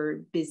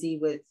were busy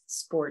with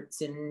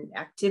sports and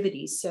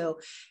activities. So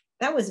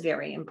that was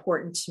very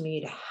important to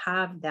me to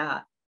have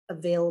that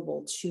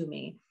available to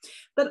me.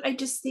 But I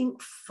just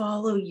think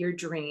follow your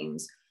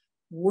dreams.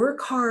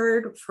 Work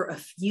hard for a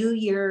few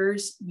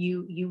years.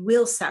 You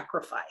will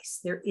sacrifice.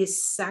 There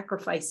is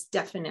sacrifice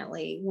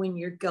definitely when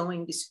you're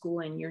going to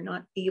school and you're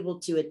not able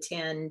to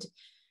attend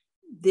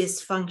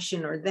this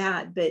function or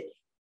that, but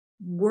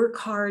work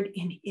hard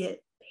and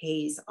it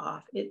pays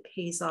off. It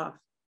pays off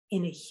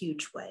in a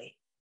huge way.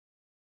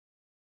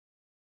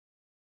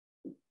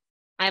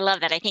 I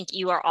love that. I think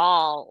you are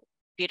all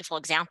beautiful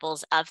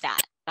examples of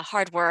that. The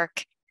hard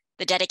work,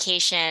 the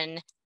dedication,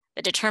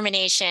 the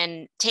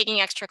determination,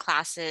 taking extra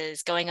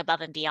classes, going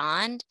above and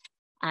beyond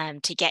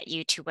to get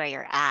you to where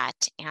you're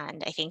at.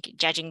 And I think,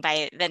 judging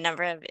by the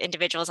number of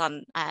individuals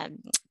on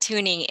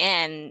tuning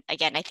in,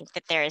 again, I think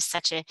that there is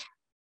such an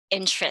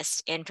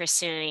interest in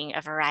pursuing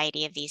a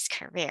variety of these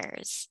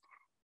careers.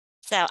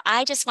 So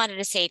I just wanted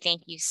to say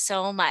thank you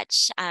so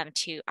much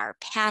to our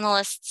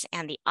panelists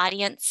and the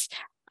audience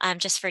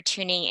just for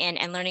tuning in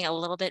and learning a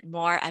little bit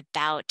more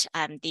about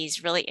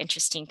these really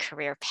interesting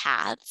career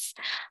paths.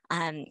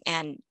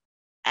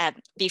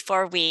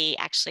 Before we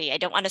I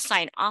don't want to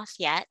sign off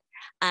yet,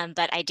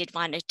 but I did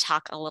want to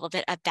talk a little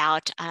bit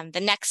about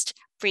the next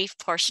brief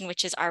portion,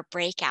 which is our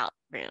breakout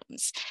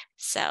rooms.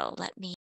 So let me